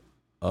majority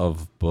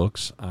of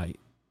books I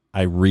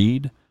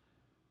read,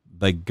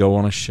 they go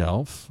on a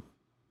shelf,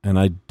 and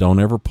I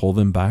don't ever pull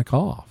them back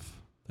off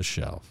the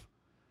shelf.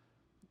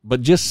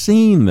 But just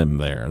seeing them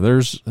there,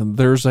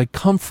 there's a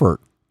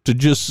comfort to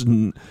just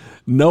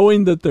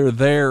knowing that they're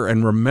there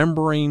and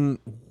remembering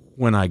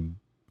when I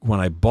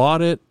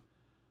bought it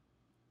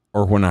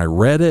or when I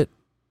read it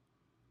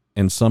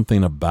and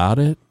something about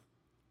it.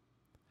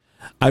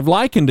 I've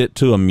likened it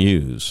to a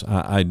muse.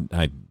 I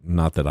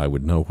not that I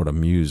would know what a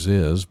muse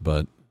is,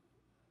 but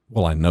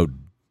I know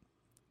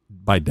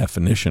by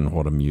definition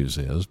what a muse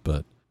is,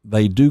 but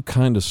they do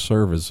kind of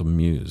serve as a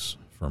muse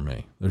for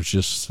me.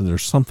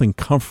 There's something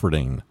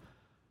comforting.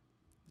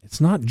 It's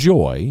not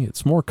joy,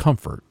 it's more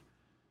comfort.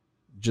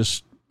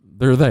 Just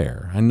they're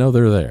there. I know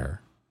they're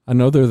there. I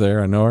know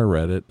I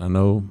read it. I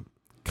know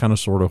kind of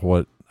sort of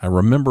what I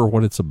remember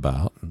what it's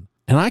about.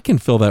 And I can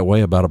feel that way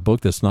about a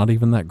book that's not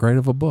even that great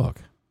of a book.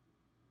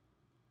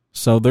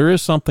 So there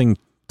is something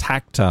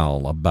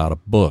tactile about a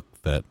book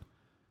that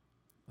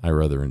I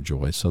rather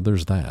enjoy. So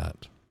there's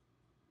that.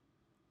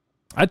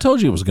 I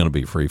told you it was going to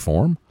be free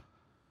form.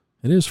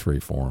 It is free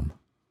form.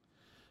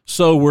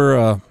 So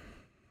we're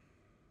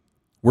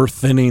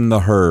thinning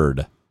the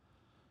herd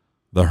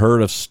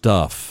of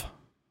stuff.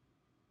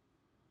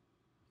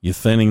 You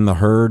thinning the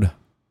herd?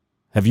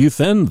 Have you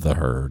thinned the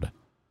herd?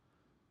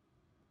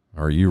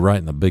 Or are you right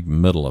in the big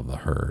middle of the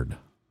herd?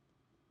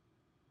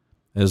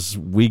 As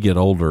we get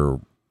older,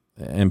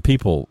 and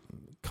people,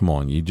 come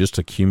on, you just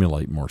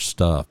accumulate more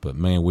stuff. But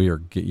man, we're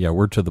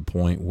to the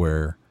point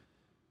where,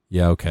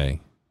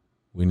 okay,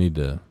 we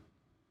need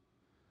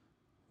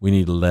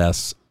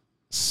less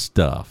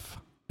stuff.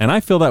 And I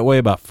feel that way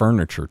about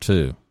furniture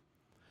too.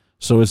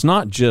 So it's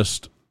not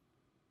just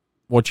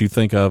what you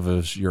think of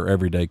as your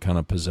everyday kind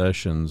of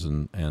possessions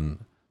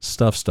and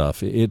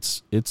stuff.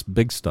 It's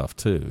big stuff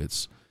too.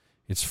 It's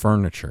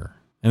furniture.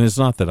 And it's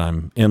not that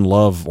I'm in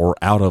love or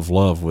out of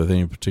love with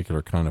any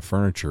particular kind of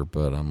furniture,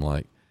 but I'm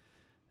like,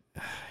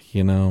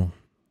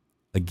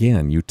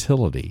 again,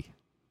 utility.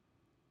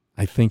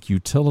 I think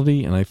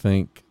utility and I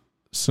think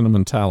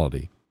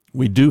sentimentality.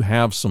 We do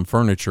have some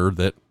furniture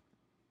that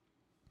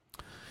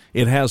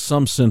it has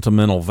some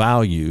sentimental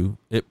value.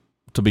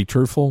 To be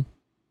truthful,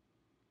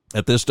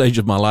 at this stage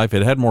of my life,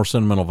 it had more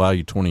sentimental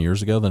value 20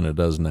 years ago than it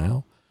does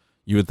now.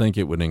 You would think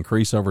it would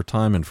increase over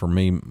time, and for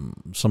me,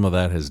 some of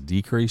that has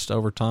decreased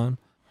over time.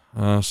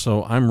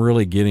 So I'm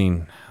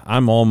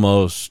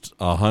almost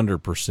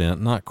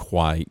 100%, not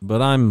quite,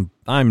 but I'm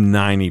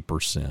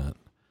 90%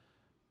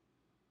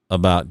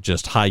 about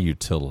just high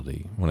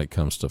utility when it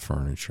comes to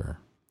furniture.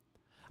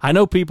 I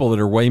know people that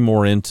are way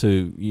more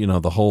into,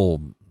 the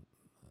whole,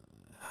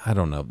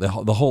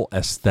 the whole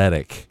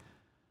aesthetic.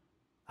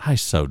 I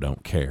so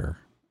don't care.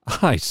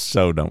 I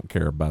so don't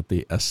care about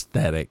the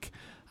aesthetic.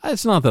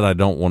 It's not that I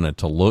don't want it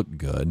to look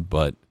good,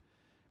 but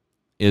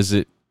is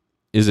it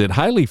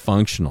highly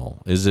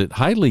functional? Is it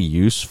highly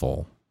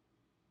useful?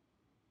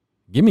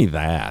 Give me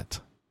that.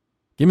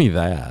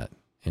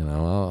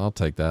 I'll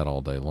take that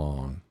all day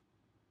long.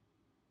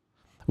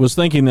 I was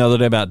thinking the other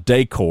day about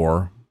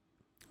decor,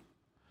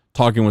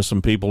 talking with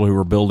some people who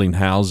were building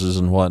houses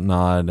and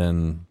whatnot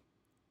and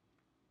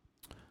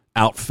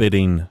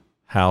outfitting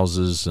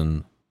houses,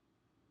 and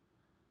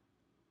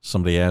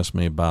somebody asked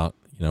me about,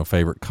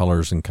 favorite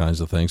colors and kinds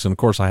of things. And of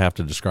course I have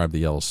to describe the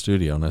Yellow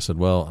Studio. And I said,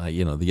 well,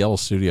 the Yellow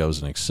Studio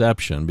is an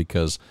exception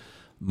because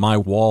my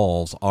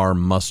walls are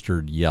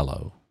mustard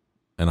yellow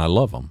and I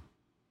love them.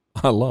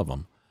 I love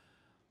them.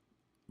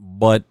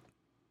 But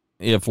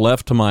if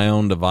left to my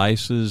own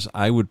devices,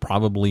 I would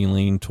probably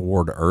lean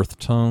toward earth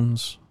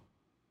tones.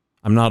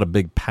 I'm not a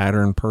big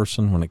pattern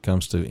person when it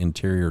comes to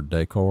interior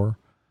decor.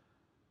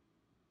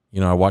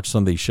 I watch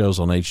some of these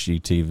shows on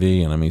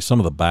HGTV, and I mean, some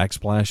of the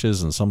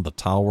backsplashes and some of the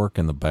tile work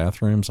in the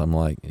bathrooms, I'm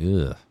like, ugh,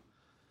 a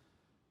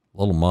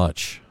little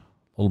much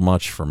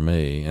for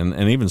me.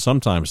 And even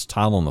sometimes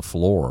tile on the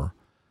floor,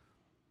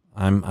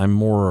 I'm way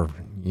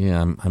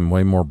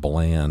more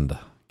bland.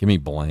 Give me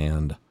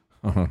bland.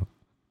 Well,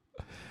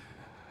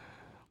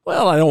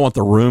 I don't want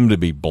the room to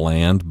be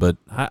bland, but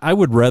I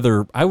would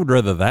rather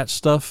that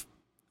stuff.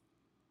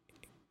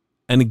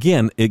 And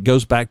again, it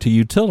goes back to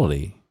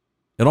utility.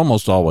 It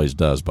almost always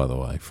does, by the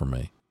way, for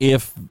me.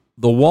 If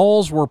the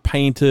walls were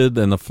painted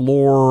and the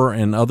floor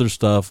and other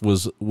stuff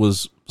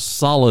was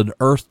solid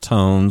earth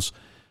tones,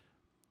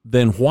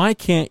 then why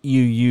can't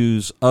you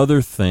use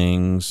other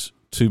things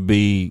to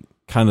be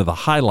kind of the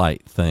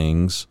highlight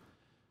things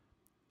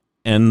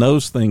and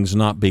those things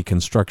not be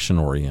construction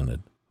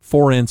oriented?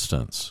 For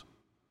instance,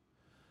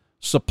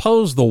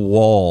 suppose the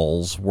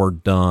walls were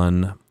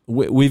done,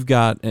 we've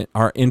got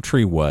our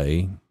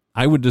entryway.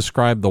 I would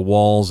describe the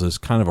walls as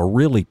kind of a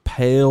really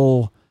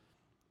pale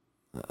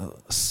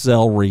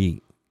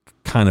celery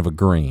kind of a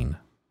green.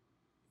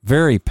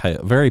 Very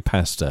pale, very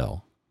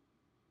pastel.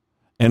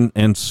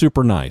 And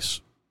super nice.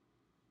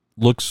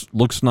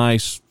 Looks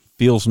nice,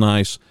 feels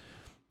nice,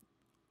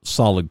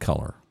 solid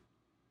color.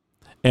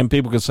 And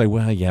people could say,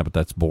 well, yeah, but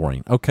that's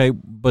boring. Okay,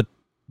 but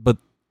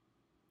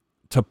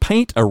to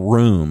paint a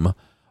room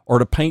or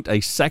to paint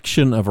a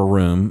section of a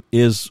room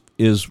is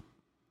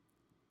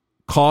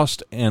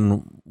cost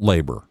and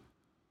labor.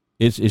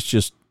 It's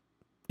just,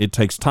 it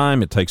takes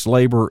time, it takes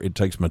labor, it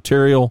takes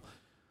material.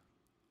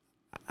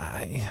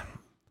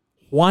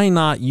 Why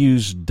not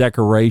use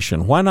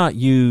decoration? Why not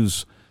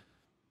use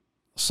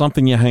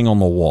something you hang on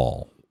the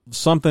wall,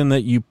 something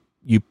that you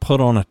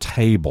put on a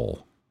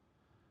table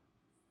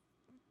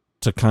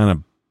to kind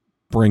of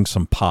bring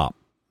some pop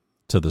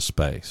to the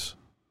space?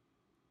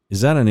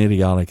 Is that an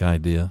idiotic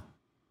idea?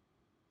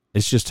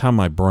 It's just how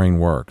my brain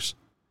works.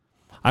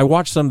 I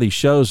watch some of these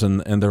shows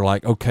and they're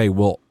like, okay,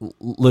 well,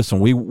 listen,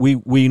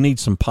 we need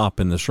some pop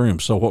in this room.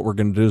 So what we're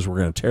going to do is we're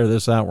going to tear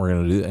this out. We're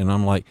going to do, and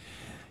I'm like,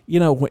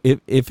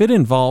 if it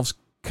involves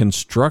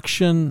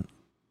construction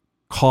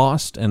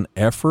cost and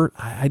effort,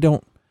 I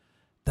don't,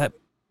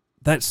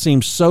 that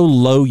seems so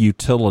low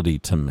utility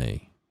to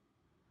me.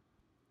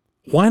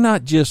 Why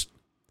not just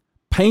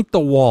paint the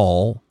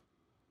wall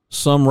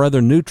some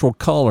rather neutral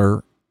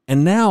color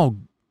and now,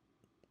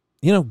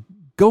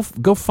 go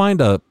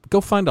find a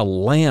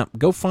lamp,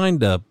 go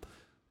find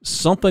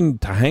something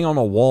to hang on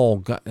a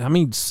wall. I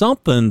mean,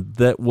 something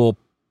that will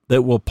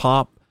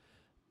pop,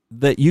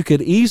 that you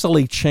could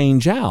easily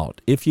change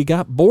out if you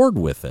got bored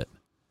with it.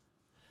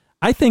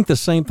 I think the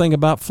same thing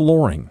about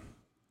flooring.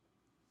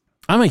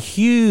 I'm a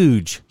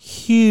huge,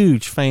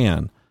 huge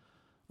fan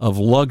of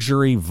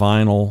luxury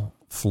vinyl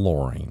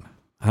flooring.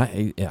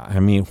 I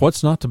mean,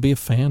 what's not to be a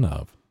fan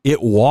of?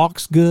 It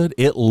walks good.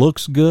 It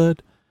looks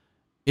good.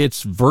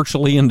 It's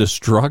virtually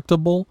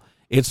indestructible.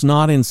 It's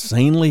not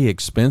insanely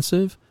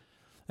expensive.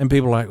 And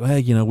people are like,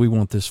 well, we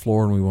want this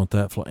floor and we want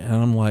that floor. And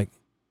I'm like,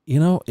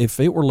 if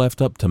it were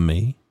left up to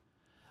me,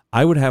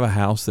 I would have a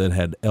house that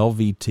had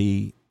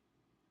LVT,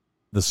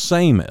 the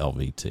same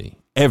LVT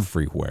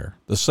everywhere,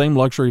 the same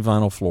luxury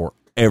vinyl floor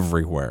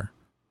everywhere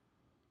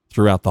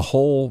throughout the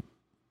whole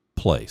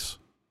place.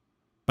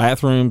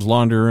 Bathrooms,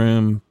 laundry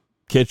room,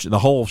 kitchen, the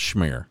whole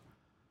schmear.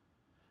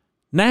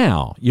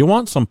 Now, you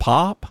want some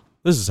pop?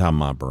 This is how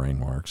my brain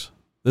works.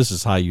 This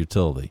is high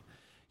utility.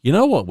 You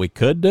know what we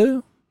could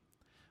do?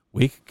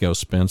 We could go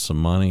spend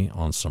some money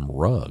on some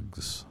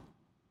rugs.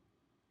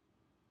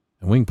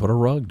 And we can put a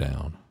rug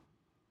down.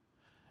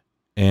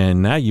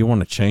 And now you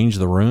want to change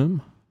the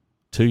room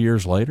 2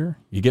 years later?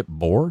 You get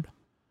bored?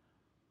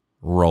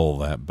 Roll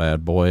that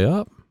bad boy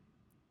up.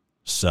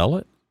 Sell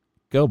it.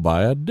 Go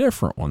buy a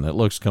different one that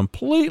looks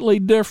completely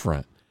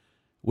different.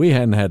 We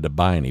hadn't had to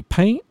buy any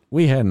paint.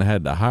 We hadn't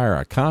had to hire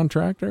a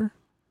contractor.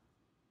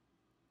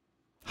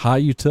 High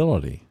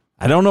utility.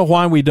 I don't know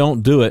why we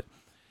don't do it.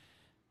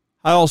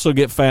 I also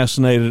get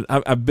fascinated.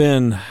 I've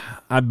been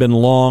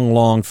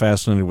long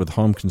fascinated with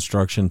home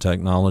construction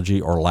technology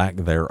or lack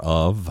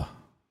thereof.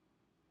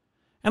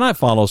 And I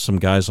follow some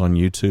guys on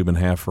YouTube and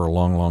have for a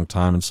long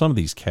time. And some of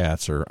these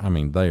cats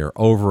they are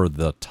over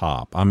the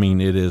top. I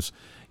mean, it is,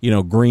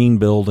 green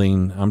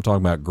building. I'm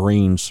talking about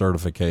green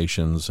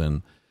certifications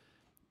and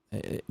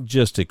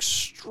just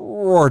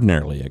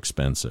extraordinarily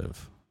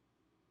expensive.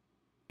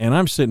 And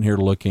I'm sitting here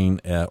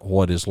looking at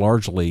what is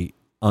largely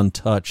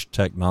untouched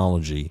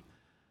technology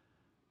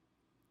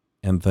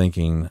and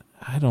thinking,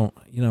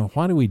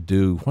 why do we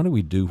do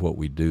what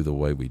we do the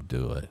way we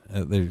do it?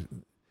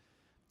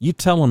 You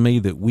telling me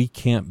that we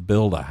can't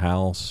build a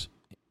house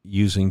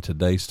using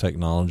today's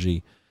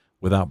technology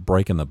without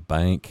breaking the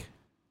bank,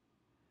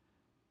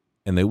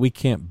 and that we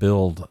can't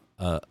build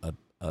a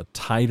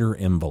tighter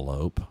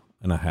envelope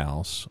in a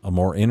house, a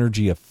more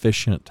energy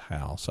efficient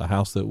house, a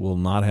house that will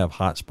not have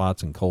hot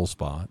spots and cold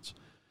spots.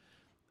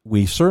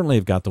 We certainly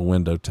have got the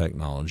window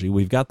technology.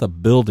 We've got the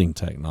building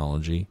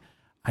technology.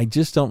 I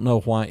just don't know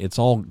why it's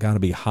all got to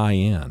be high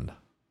end.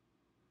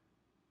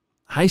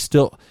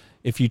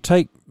 If you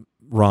take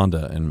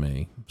Rhonda and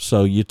me,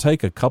 so you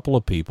take a couple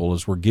of people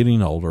as we're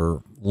getting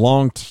older,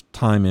 long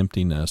time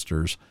empty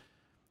nesters,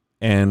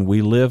 and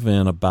we live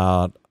in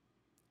about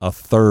a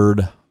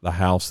third the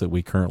house that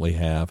we currently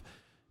have.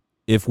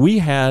 If we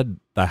had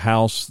a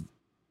house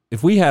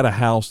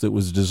that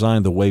was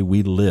designed the way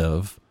we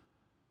live,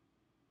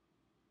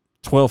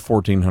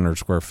 1,400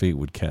 square feet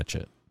would catch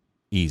it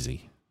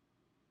easy.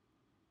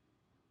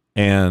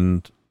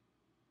 And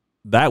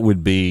that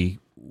would be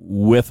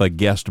with a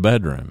guest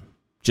bedroom,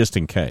 just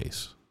in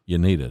case you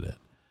needed it.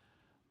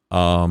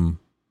 And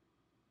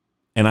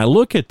I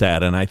look at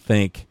that and I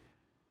think,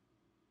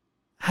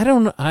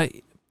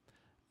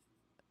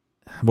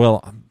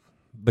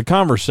 the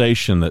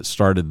conversation that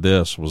started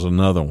this was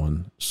another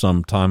one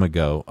some time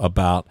ago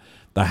about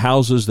the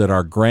houses that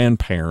our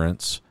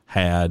grandparents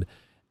had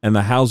and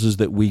the houses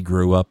that we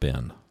grew up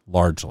in,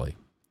 largely.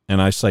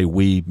 And I say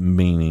we,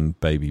 meaning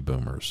baby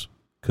boomers,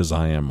 because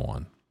I am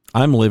one.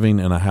 I'm living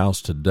in a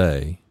house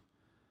today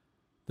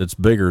that's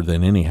bigger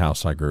than any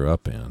house I grew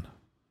up in.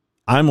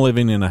 I'm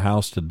living in a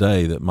house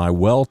today that my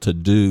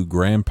well-to-do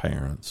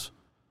grandparents,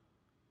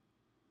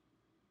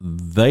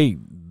 they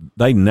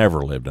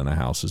never lived in a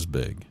house as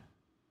big.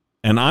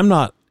 And I'm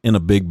not in a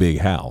big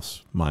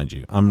house, mind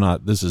you.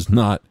 This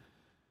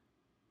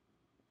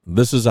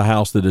is a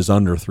house that is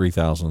under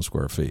 3,000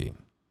 square feet,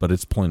 but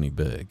it's plenty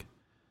big.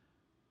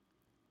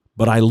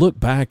 But I look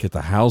back at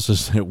the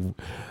houses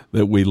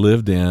that we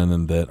lived in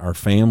and that our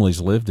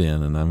families lived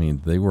in, and I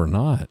mean, they were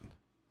not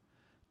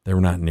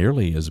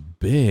nearly as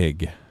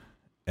big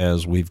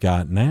as we've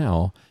got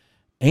now.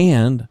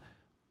 And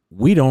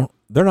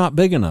they're not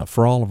big enough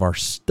for all of our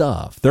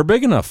stuff. They're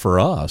big enough for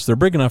us. They're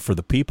big enough for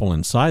the people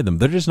inside them.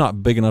 They're just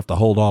not big enough to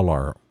hold all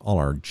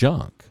our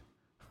junk.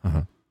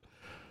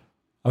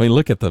 I mean,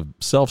 look at the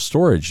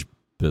self-storage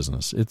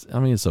business. It's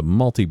a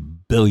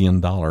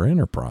multi-billion-dollar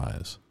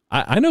enterprise.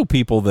 I know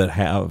people that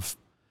have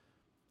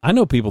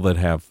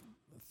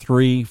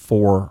 3,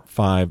 4,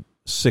 5,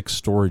 6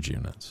 storage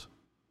units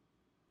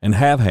and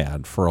have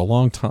had for a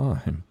long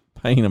time,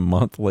 paying a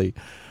monthly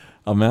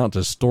amount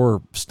to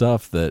store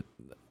stuff that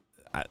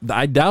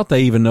I doubt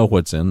they even know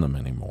what's in them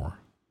anymore.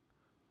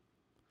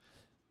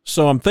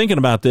 So I'm thinking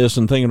about this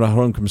and thinking about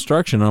home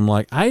construction. I'm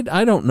like, I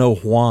don't know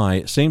why.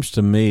 It seems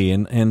to me,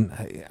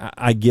 and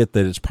I get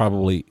that it's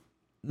probably,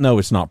 no,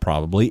 it's not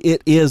probably.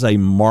 It is a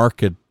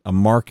market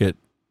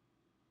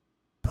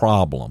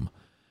problem.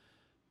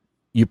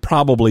 You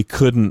probably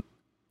could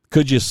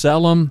you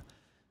sell them?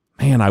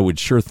 Man, I would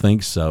sure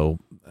think so.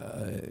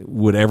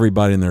 Would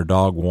everybody and their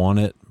dog want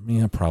it?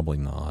 Yeah, probably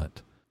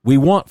not. We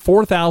want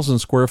 4,000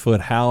 square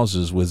foot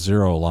houses with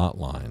 0 lot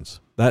lines.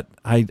 That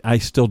I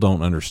still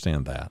don't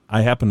understand that.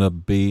 I happen to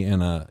be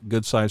in a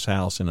good sized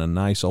house in a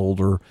nice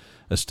older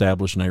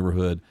established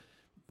neighborhood,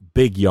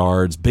 big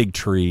yards, big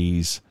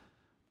trees.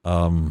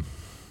 And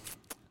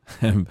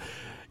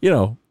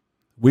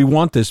we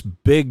want this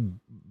big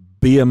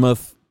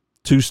behemoth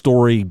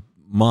 2-story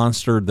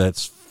monster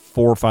that's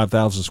 4,000 or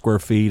 5,000 square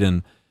feet,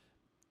 and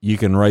you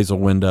can raise a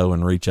window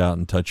and reach out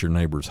and touch your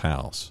neighbor's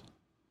house.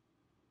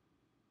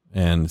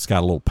 And it's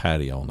got a little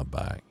patio on the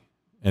back.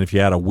 And if you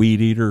had a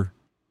weed eater,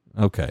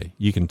 okay,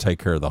 you can take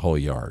care of the whole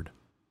yard.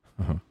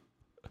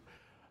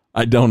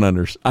 I don't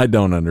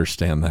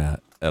understand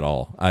that at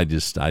all.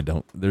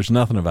 There's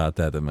nothing about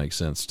that that makes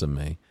sense to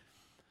me.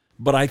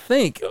 But I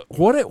think,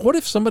 what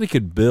if somebody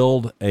could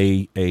build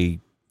a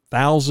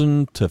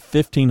 1,000 to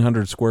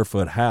 1,500 square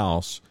foot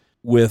house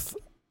with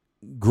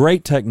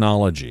great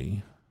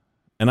technology,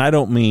 and I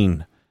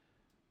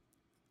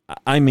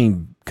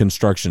mean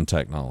construction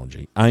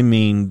technology. I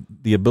mean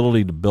the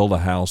ability to build a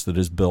house that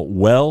is built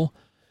well,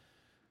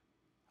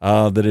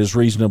 that is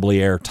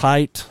reasonably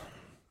airtight,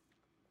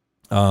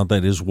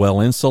 that is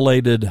well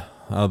insulated,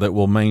 that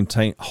will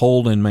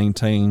hold and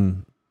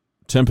maintain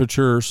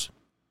temperatures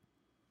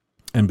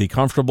and be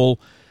comfortable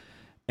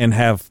and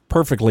have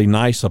perfectly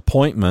nice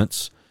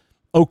appointments.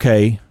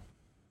 Okay,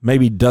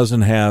 maybe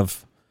doesn't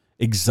have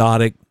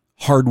exotic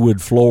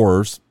hardwood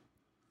floors,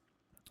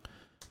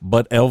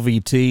 but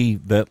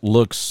LVT that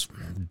looks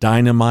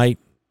dynamite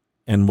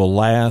and will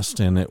last,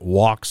 and it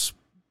walks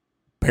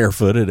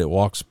barefooted. It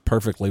walks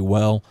perfectly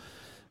well,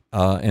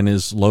 and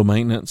is low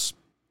maintenance.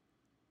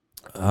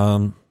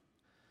 Man,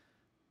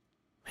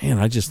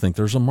 I just think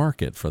there's a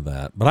market for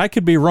that, but I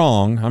could be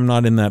wrong. I'm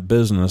not in that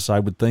business. I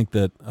would think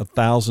that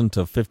 1,000 to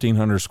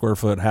 1,500 square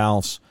foot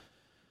house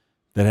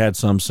that had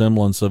some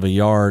semblance of a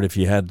yard, if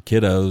you had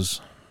kiddos,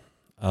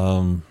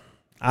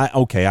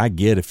 I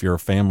get if you're a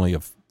family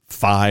of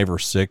 5 or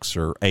 6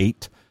 or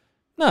 8,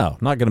 no,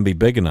 not going to be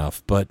big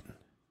enough. But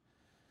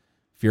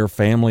if you're a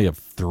family of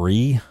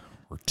 3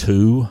 or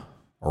 2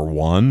 or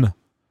 1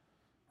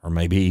 or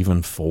maybe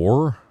even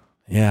 4.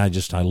 Yeah,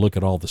 I look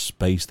at all the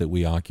space that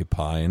we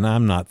occupy, and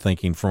I'm not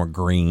thinking from a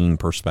green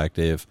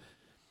perspective.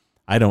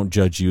 I don't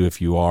judge you if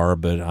you are,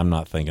 but I'm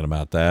not thinking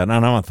about that. And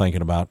I'm not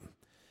thinking about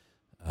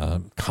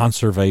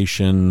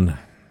conservation.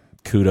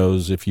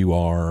 Kudos if you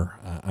are.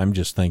 I'm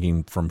just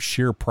thinking from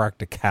sheer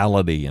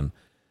practicality and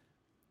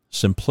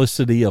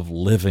simplicity of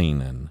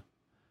living and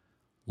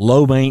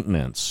low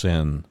maintenance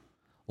and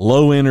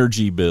low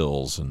energy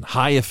bills and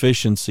high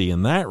efficiency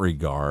in that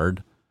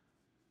regard.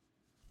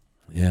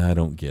 Yeah, I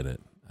don't get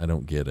it.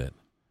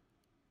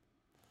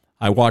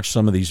 I watch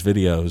some of these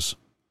videos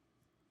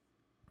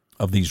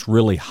of these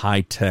really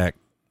high-tech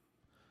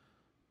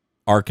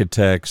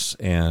architects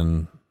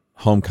and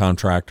home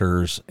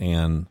contractors,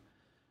 and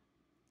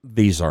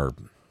these are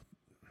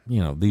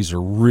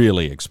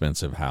really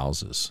expensive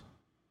houses.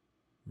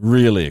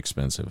 Really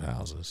expensive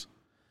houses.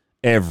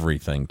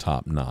 Everything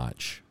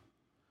top-notch.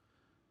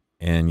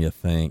 And you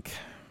think,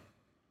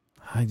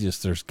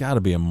 there's got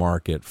to be a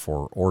market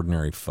for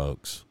ordinary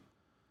folks.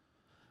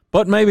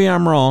 But maybe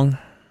I'm wrong.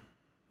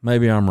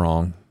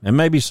 And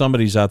maybe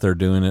somebody's out there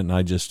doing it and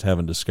I just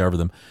haven't discovered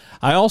them.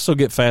 I also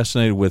get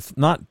fascinated with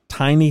not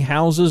tiny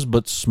houses,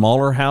 but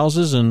smaller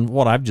houses. And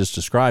what I've just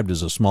described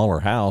is a smaller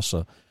house.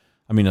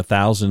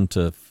 1,000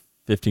 to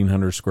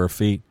 1,500 square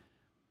feet.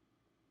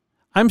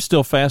 I'm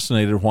still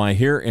fascinated why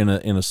here in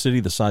a city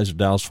the size of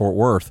Dallas-Fort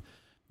Worth,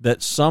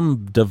 that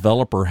some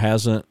developer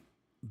hasn't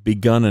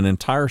begun an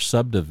entire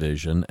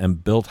subdivision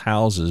and built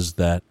houses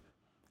that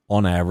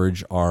on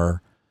average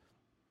are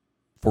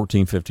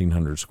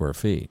 1,500 square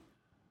feet.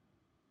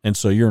 And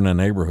so you're in a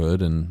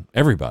neighborhood and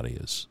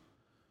everybody's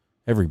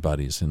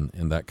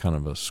in that kind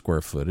of a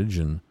square footage.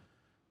 And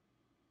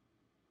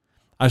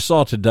I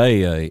saw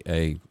today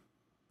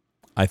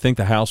I think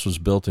the house was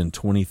built in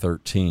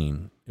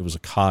 2013. It was a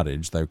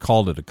cottage. They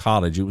called it a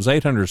cottage. It was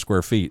 800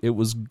 square feet. It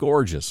was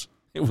gorgeous.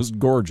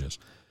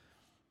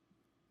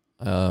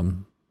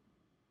 And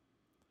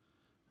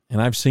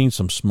I've seen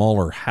some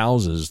smaller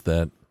houses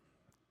that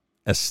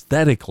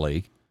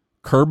aesthetically,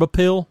 curb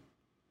appeal,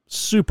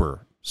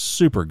 super,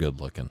 super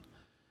good looking.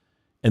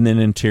 And then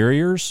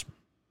interiors,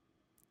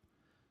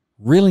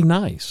 really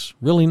nice.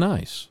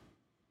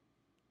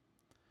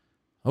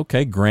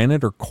 Okay,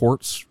 granite or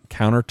quartz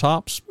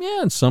countertops,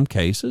 yeah, in some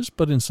cases,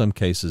 but in some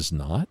cases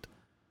not.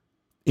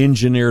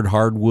 Engineered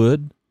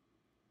hardwood,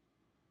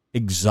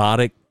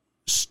 exotic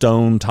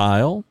stone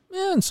tile,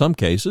 yeah, in some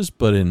cases,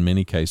 but in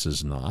many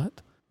cases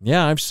not.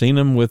 Yeah, I've seen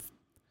them with,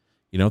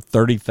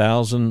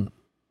 $30,000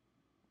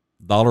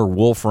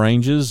 wolf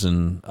ranges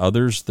and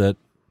others that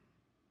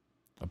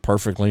a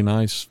perfectly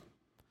nice,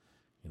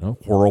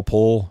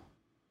 Whirlpool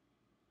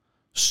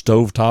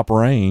stovetop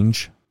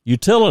range.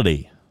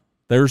 Utility.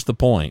 There's the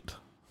point.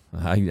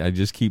 I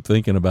just keep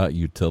thinking about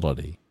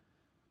utility.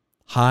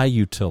 High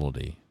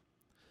utility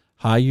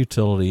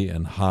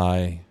and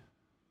high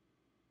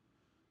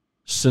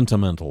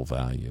sentimental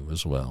value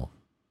as well.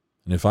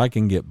 And if I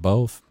can get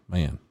both,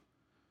 man,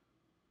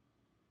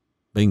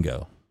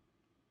 bingo.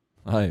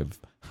 I've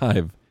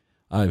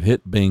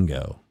hit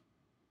bingo.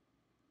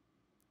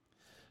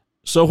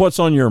 So what's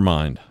on your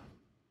mind?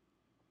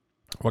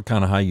 What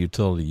kind of high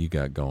utility you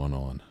got going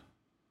on?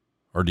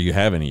 Or do you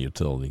have any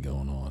utility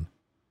going on?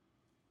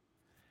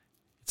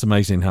 It's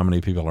amazing how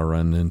many people I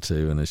run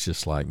into, and it's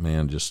just like,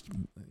 man, just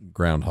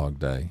Groundhog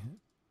Day.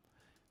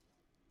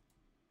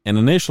 And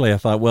initially I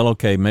thought, well,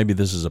 okay, maybe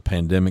this is a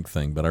pandemic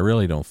thing, but I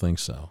really don't think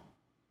so.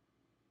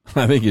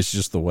 I think it's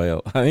just the way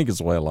a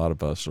lot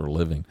of us are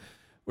living.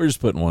 We're just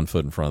putting one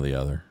foot in front of the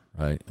other,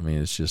 right? I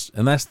mean, it's just,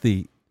 and that's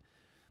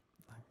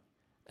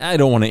I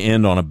don't want to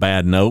end on a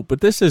bad note, but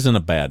this isn't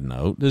a bad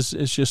note. This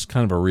is just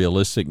kind of a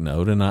realistic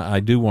note, and I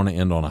do want to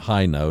end on a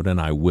high note,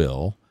 and I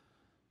will.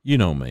 You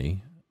know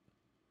me.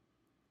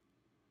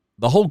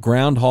 The whole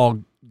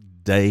Groundhog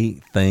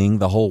Day thing,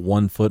 the whole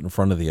one foot in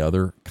front of the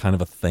other kind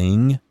of a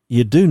thing,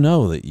 you do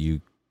know that you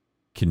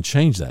can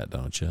change that,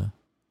 don't you?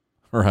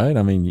 Right?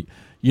 I mean,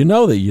 you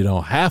know that you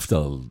don't have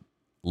to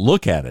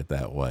look at it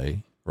that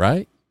way,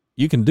 right?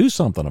 You can do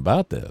something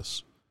about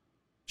this.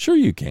 Sure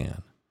you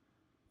can.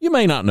 You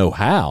may not know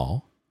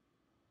how.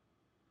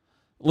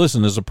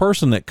 Listen, as a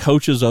person that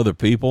coaches other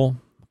people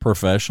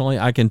professionally,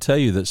 I can tell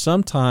you that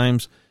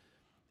sometimes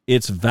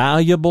it's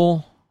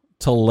valuable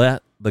to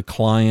let the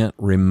client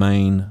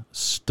remain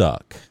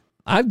stuck.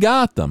 I've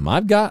got them.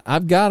 I've got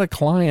a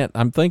client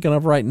I'm thinking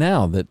of right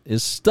now that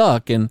is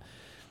stuck, and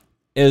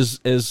as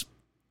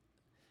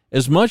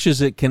much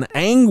as it can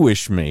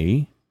anguish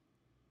me,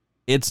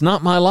 it's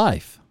not my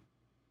life.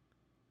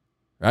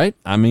 Right?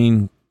 I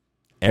mean,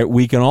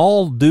 we can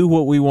all do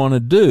what we want to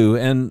do,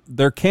 and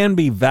there can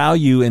be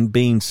value in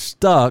being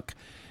stuck.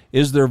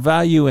 Is there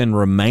value in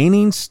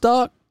remaining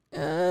stuck?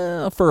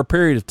 For a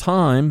period of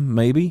time,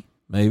 maybe.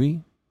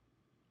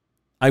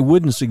 I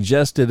wouldn't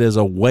suggest it as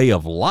a way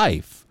of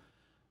life.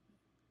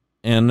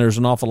 And there's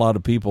an awful lot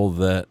of people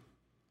that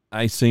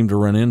I seem to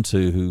run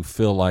into who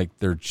feel like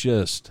they're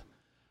just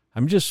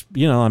I'm just,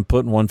 I'm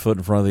putting one foot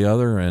in front of the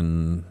other,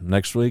 and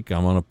next week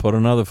I'm going to put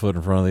another foot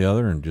in front of the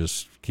other and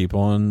just keep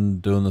on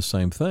doing the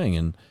same thing.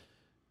 And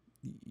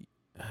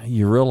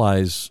you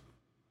realize,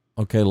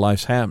 okay,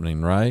 life's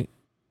happening, right?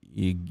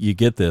 You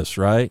get this,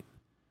 right?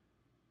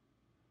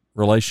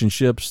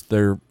 Relationships,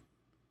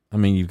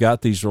 you've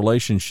got these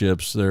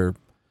relationships, are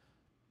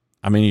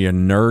you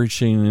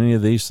nourishing any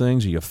of these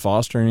things? Are you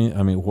fostering?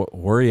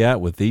 Where are you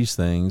at with these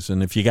things?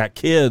 And if you got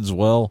kids,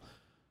 well,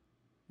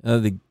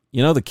 the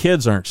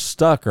kids aren't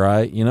stuck,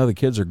 right? The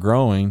kids are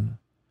growing.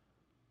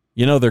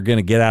 They're going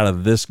to get out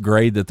of this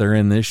grade that they're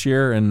in this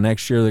year, and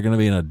next year they're going to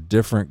be in a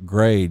different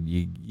grade.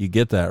 You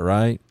get that,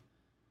 right?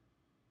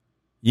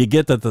 You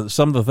get that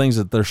some of the things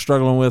that they're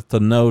struggling with to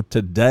know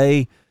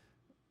today,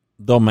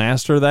 they'll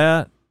master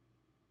that.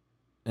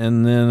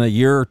 And then a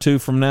year or two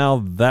from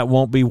now, that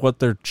won't be what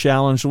they're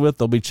challenged with.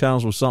 They'll be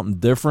challenged with something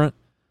different.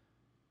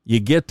 You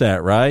get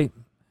that, right?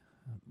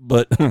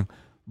 But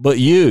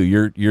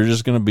you're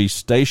just going to be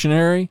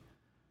stationary.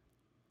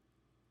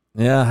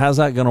 Yeah, how's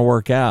that going to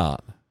work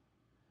out?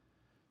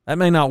 That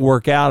may not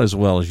work out as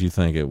well as you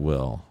think it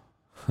will.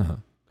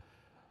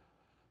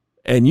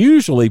 And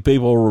usually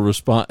people will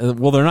respond,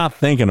 well, they're not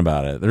thinking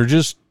about it. They're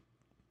just,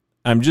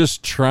 I'm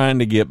just trying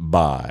to get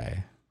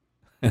by.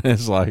 And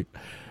it's like,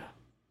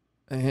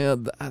 yeah,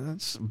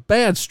 that's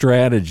bad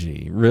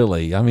strategy,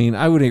 really.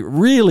 I would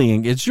really,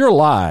 it's your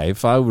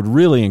life. I would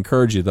really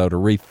encourage you, though, to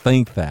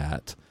rethink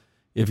that.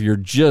 If you're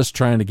just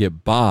trying to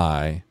get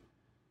by,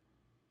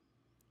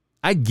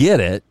 I get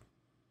it.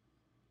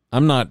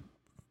 I'm not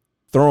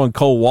throwing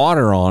cold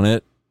water on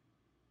it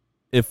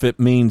if it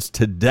means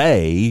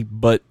today,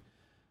 but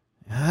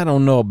I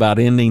don't know about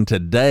ending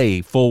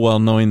today full well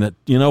knowing that,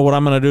 what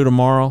I'm going to do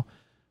tomorrow?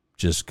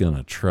 Just going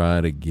to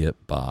try to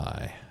get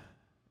by.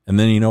 And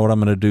then you know what I'm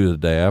going to do the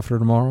day after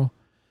tomorrow?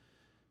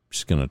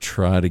 Just going to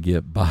try to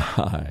get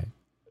by.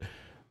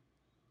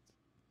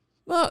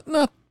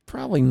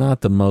 Probably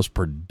not the most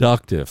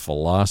productive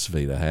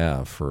philosophy to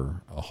have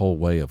for a whole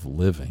way of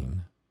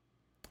living.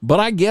 But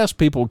I guess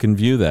people can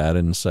view that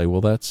and say, well,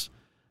 that's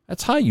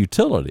high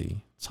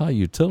utility. It's high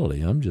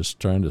utility. I'm just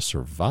trying to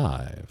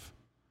survive.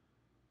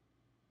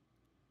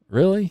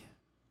 Really?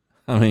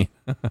 I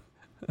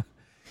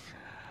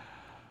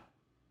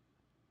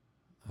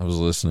was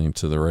listening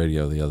to the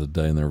radio the other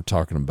day, and they were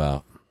talking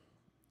about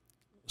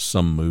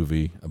some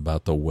movie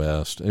about the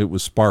West. It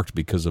was sparked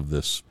because of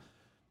this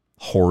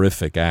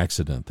horrific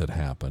accident that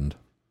happened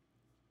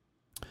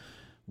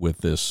with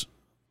this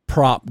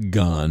prop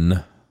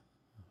gun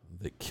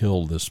that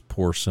killed this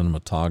poor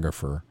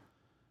cinematographer,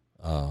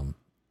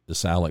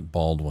 this Alec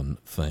Baldwin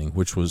thing,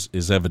 which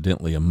is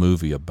evidently a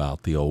movie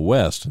about the Old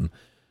West. And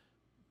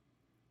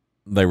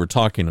they were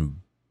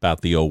talking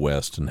about the Old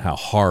West and how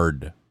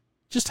hard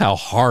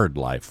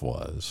life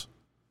was.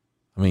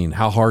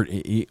 How hard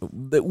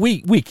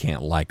we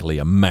can't likely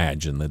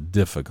imagine the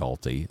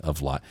difficulty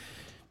of life.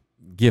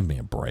 Give me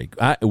a break.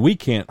 We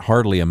can't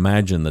hardly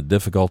imagine the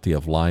difficulty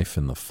of life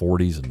in the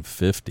 40s and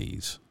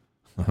 50s.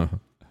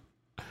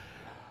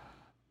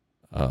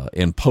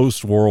 In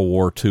post-World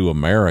War II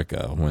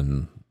America,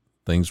 when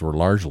things were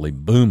largely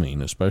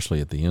booming,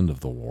 especially at the end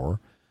of the war,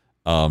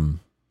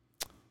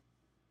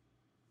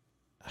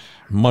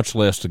 much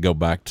less to go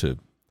back to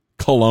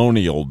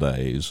colonial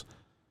days,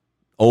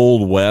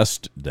 Old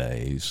West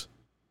days,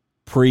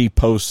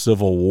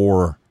 pre-post-Civil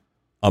War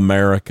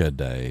America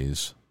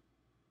days.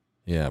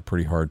 Yeah,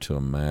 pretty hard to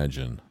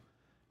imagine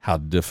how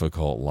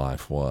difficult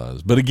life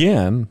was. But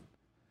again,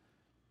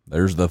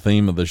 there's the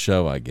theme of the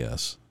show, I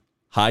guess.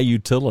 High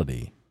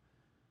utility.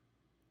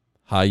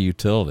 High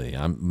utility.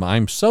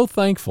 I'm so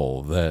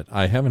thankful that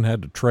I haven't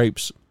had to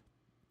traipse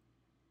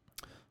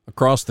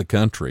across the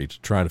country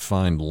to try to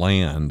find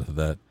land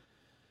that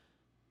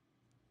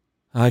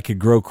I could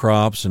grow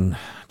crops and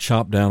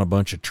chop down a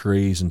bunch of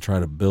trees and try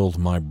to build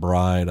my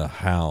bride a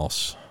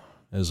house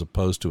as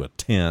opposed to a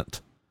tent.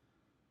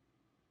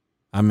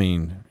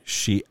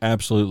 She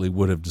absolutely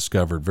would have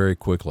discovered very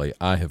quickly,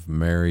 I have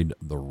married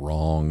the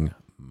wrong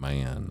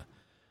man.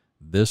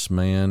 This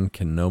man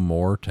can no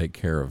more take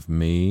care of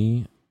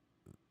me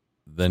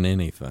than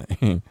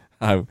anything.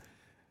 I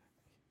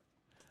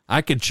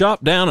could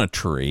chop down a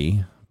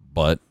tree,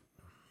 but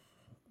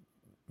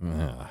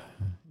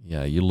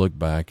you look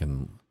back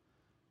and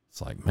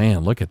it's like,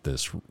 man, look at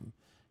this.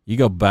 You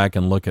go back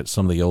and look at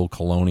some of the old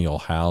colonial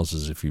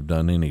houses if you've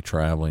done any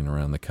traveling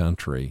around the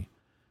country.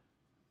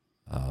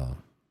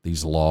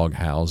 These log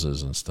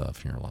houses and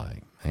stuff, and you're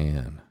like,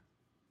 man.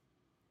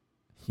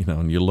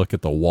 And you look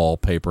at the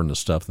wallpaper and the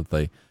stuff that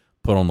they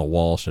put on the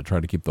walls to try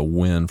to keep the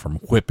wind from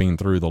whipping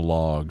through the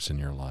logs,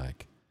 and you're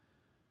like,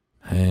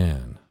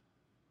 man,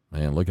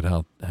 look at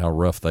how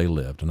rough they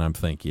lived. And I'm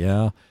thinking,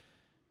 yeah,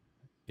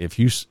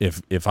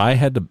 if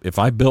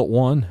I built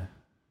one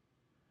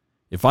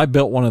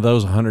of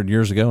those 100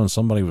 years ago and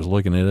somebody was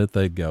looking at it,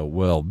 they'd go,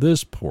 well,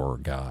 this poor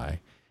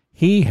guy,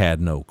 he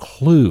had no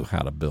clue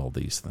how to build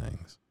these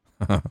things.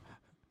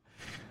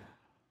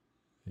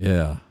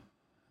 Yeah.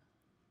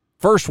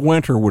 First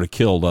winter would have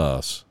killed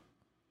us.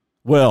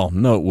 Well,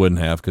 no, it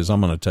wouldn't have, because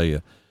I'm going to tell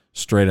you,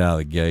 straight out of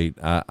the gate.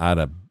 I'd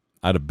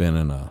have been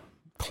in a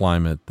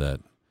climate that,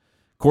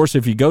 of course,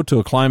 if you go to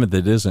a climate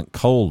that isn't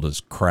cold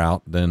as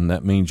kraut, then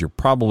that means you're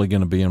probably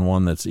going to be in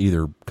one that's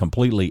either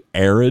completely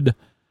arid,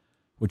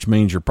 which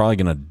means you're probably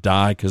going to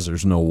die because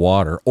there's no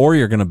water, or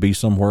you're going to be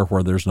somewhere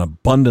where there's an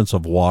abundance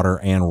of water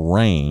and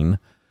rain,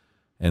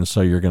 and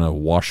so you're going to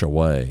wash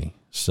away.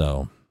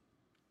 So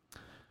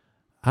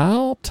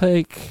I'll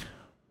take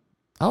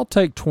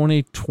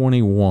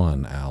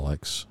 2021,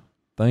 Alex.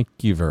 Thank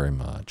you very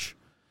much.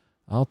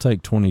 I'll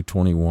take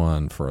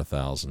 2021 for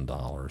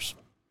 $1,000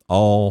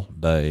 all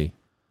day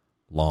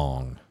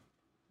long.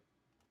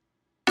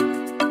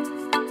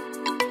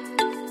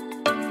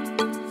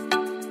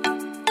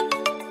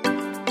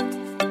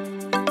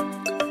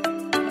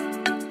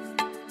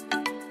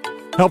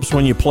 Helps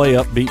when you play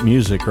upbeat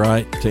music,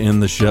 right, to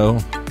end the show.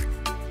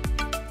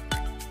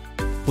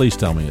 Please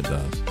tell me it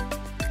does.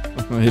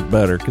 It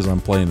better, because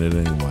I'm playing it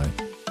anyway.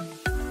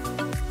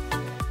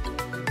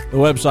 The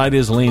website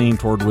is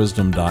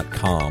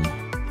leaningtowardwisdom.com.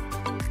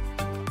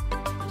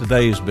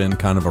 Today has been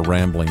kind of a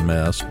rambling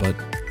mess, but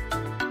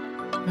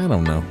I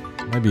don't know.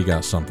 Maybe you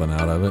got something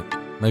out of it.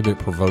 Maybe it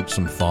provoked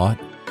some thought.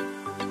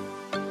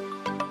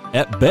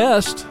 At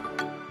best,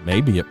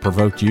 maybe it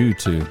provoked you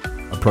to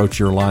approach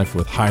your life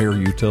with higher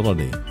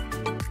utility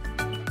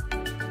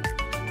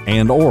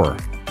and or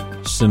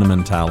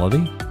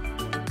sentimentality.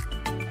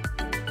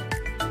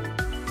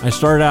 I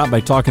started out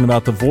by talking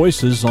about the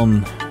voices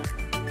on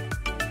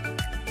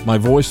my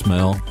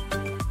voicemail.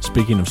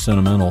 Speaking of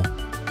sentimental,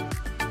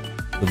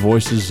 the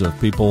voices of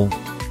people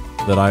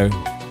that I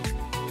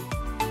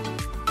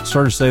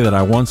started to say that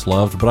I once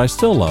loved, but I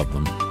still love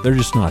them. They're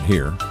just not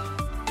here.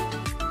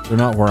 They're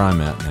not where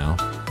I'm at now.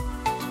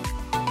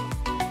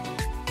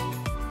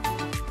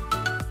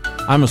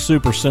 I'm a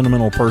super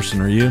sentimental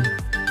person, are you?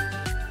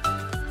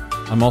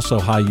 I'm also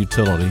high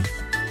utility.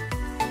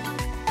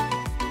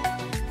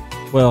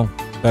 Well,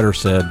 better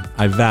said,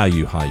 I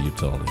value high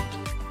utility.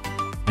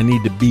 I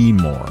need to be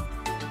more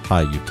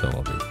high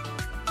utility.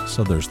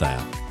 So there's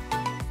that.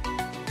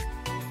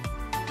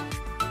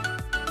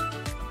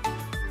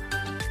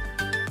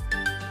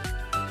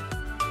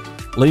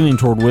 Leaning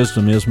Toward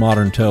Wisdom is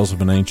Modern Tales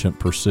of an Ancient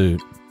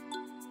Pursuit.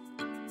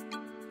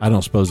 I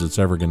don't suppose it's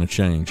ever going to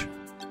change.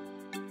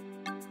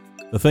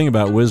 The thing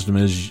about wisdom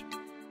is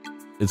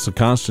it's a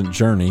constant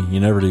journey. You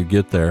never do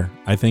get there.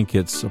 I think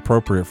it's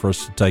appropriate for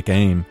us to take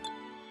aim.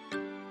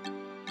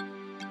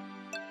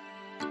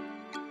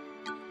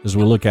 As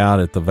we look out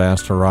at the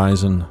vast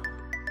horizon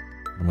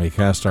and we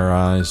cast our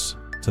eyes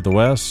to the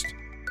west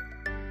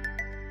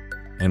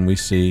and we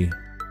see,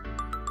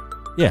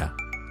 I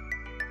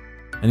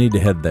need to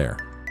head there.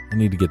 I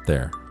need to get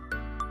there.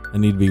 I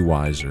need to be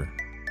wiser.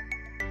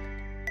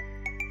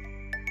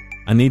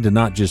 I need to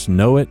not just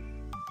know it,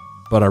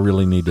 but I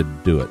really need to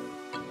do it.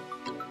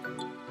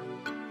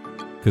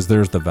 Because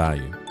there's the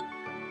value.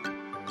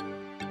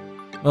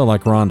 Well,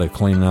 like Rhonda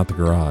cleaning out the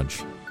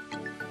garage.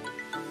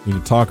 You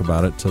can talk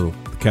about it till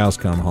the cows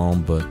come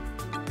home, but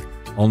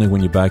only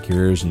when you back your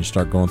ears and you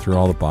start going through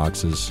all the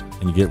boxes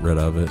and you get rid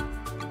of it.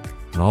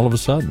 And all of a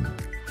sudden,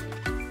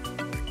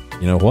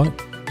 you know what?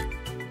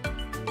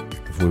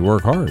 If we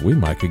work hard, we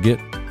might could get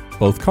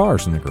both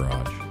cars in the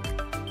garage.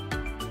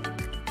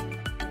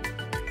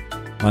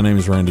 My name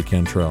is Randy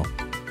Cantrell.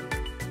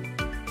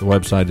 The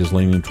website is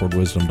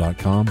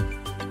leaningtowardwisdom.com.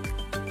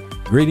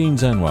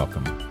 Greetings and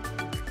welcome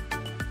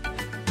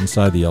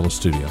inside the Yellow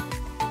Studio.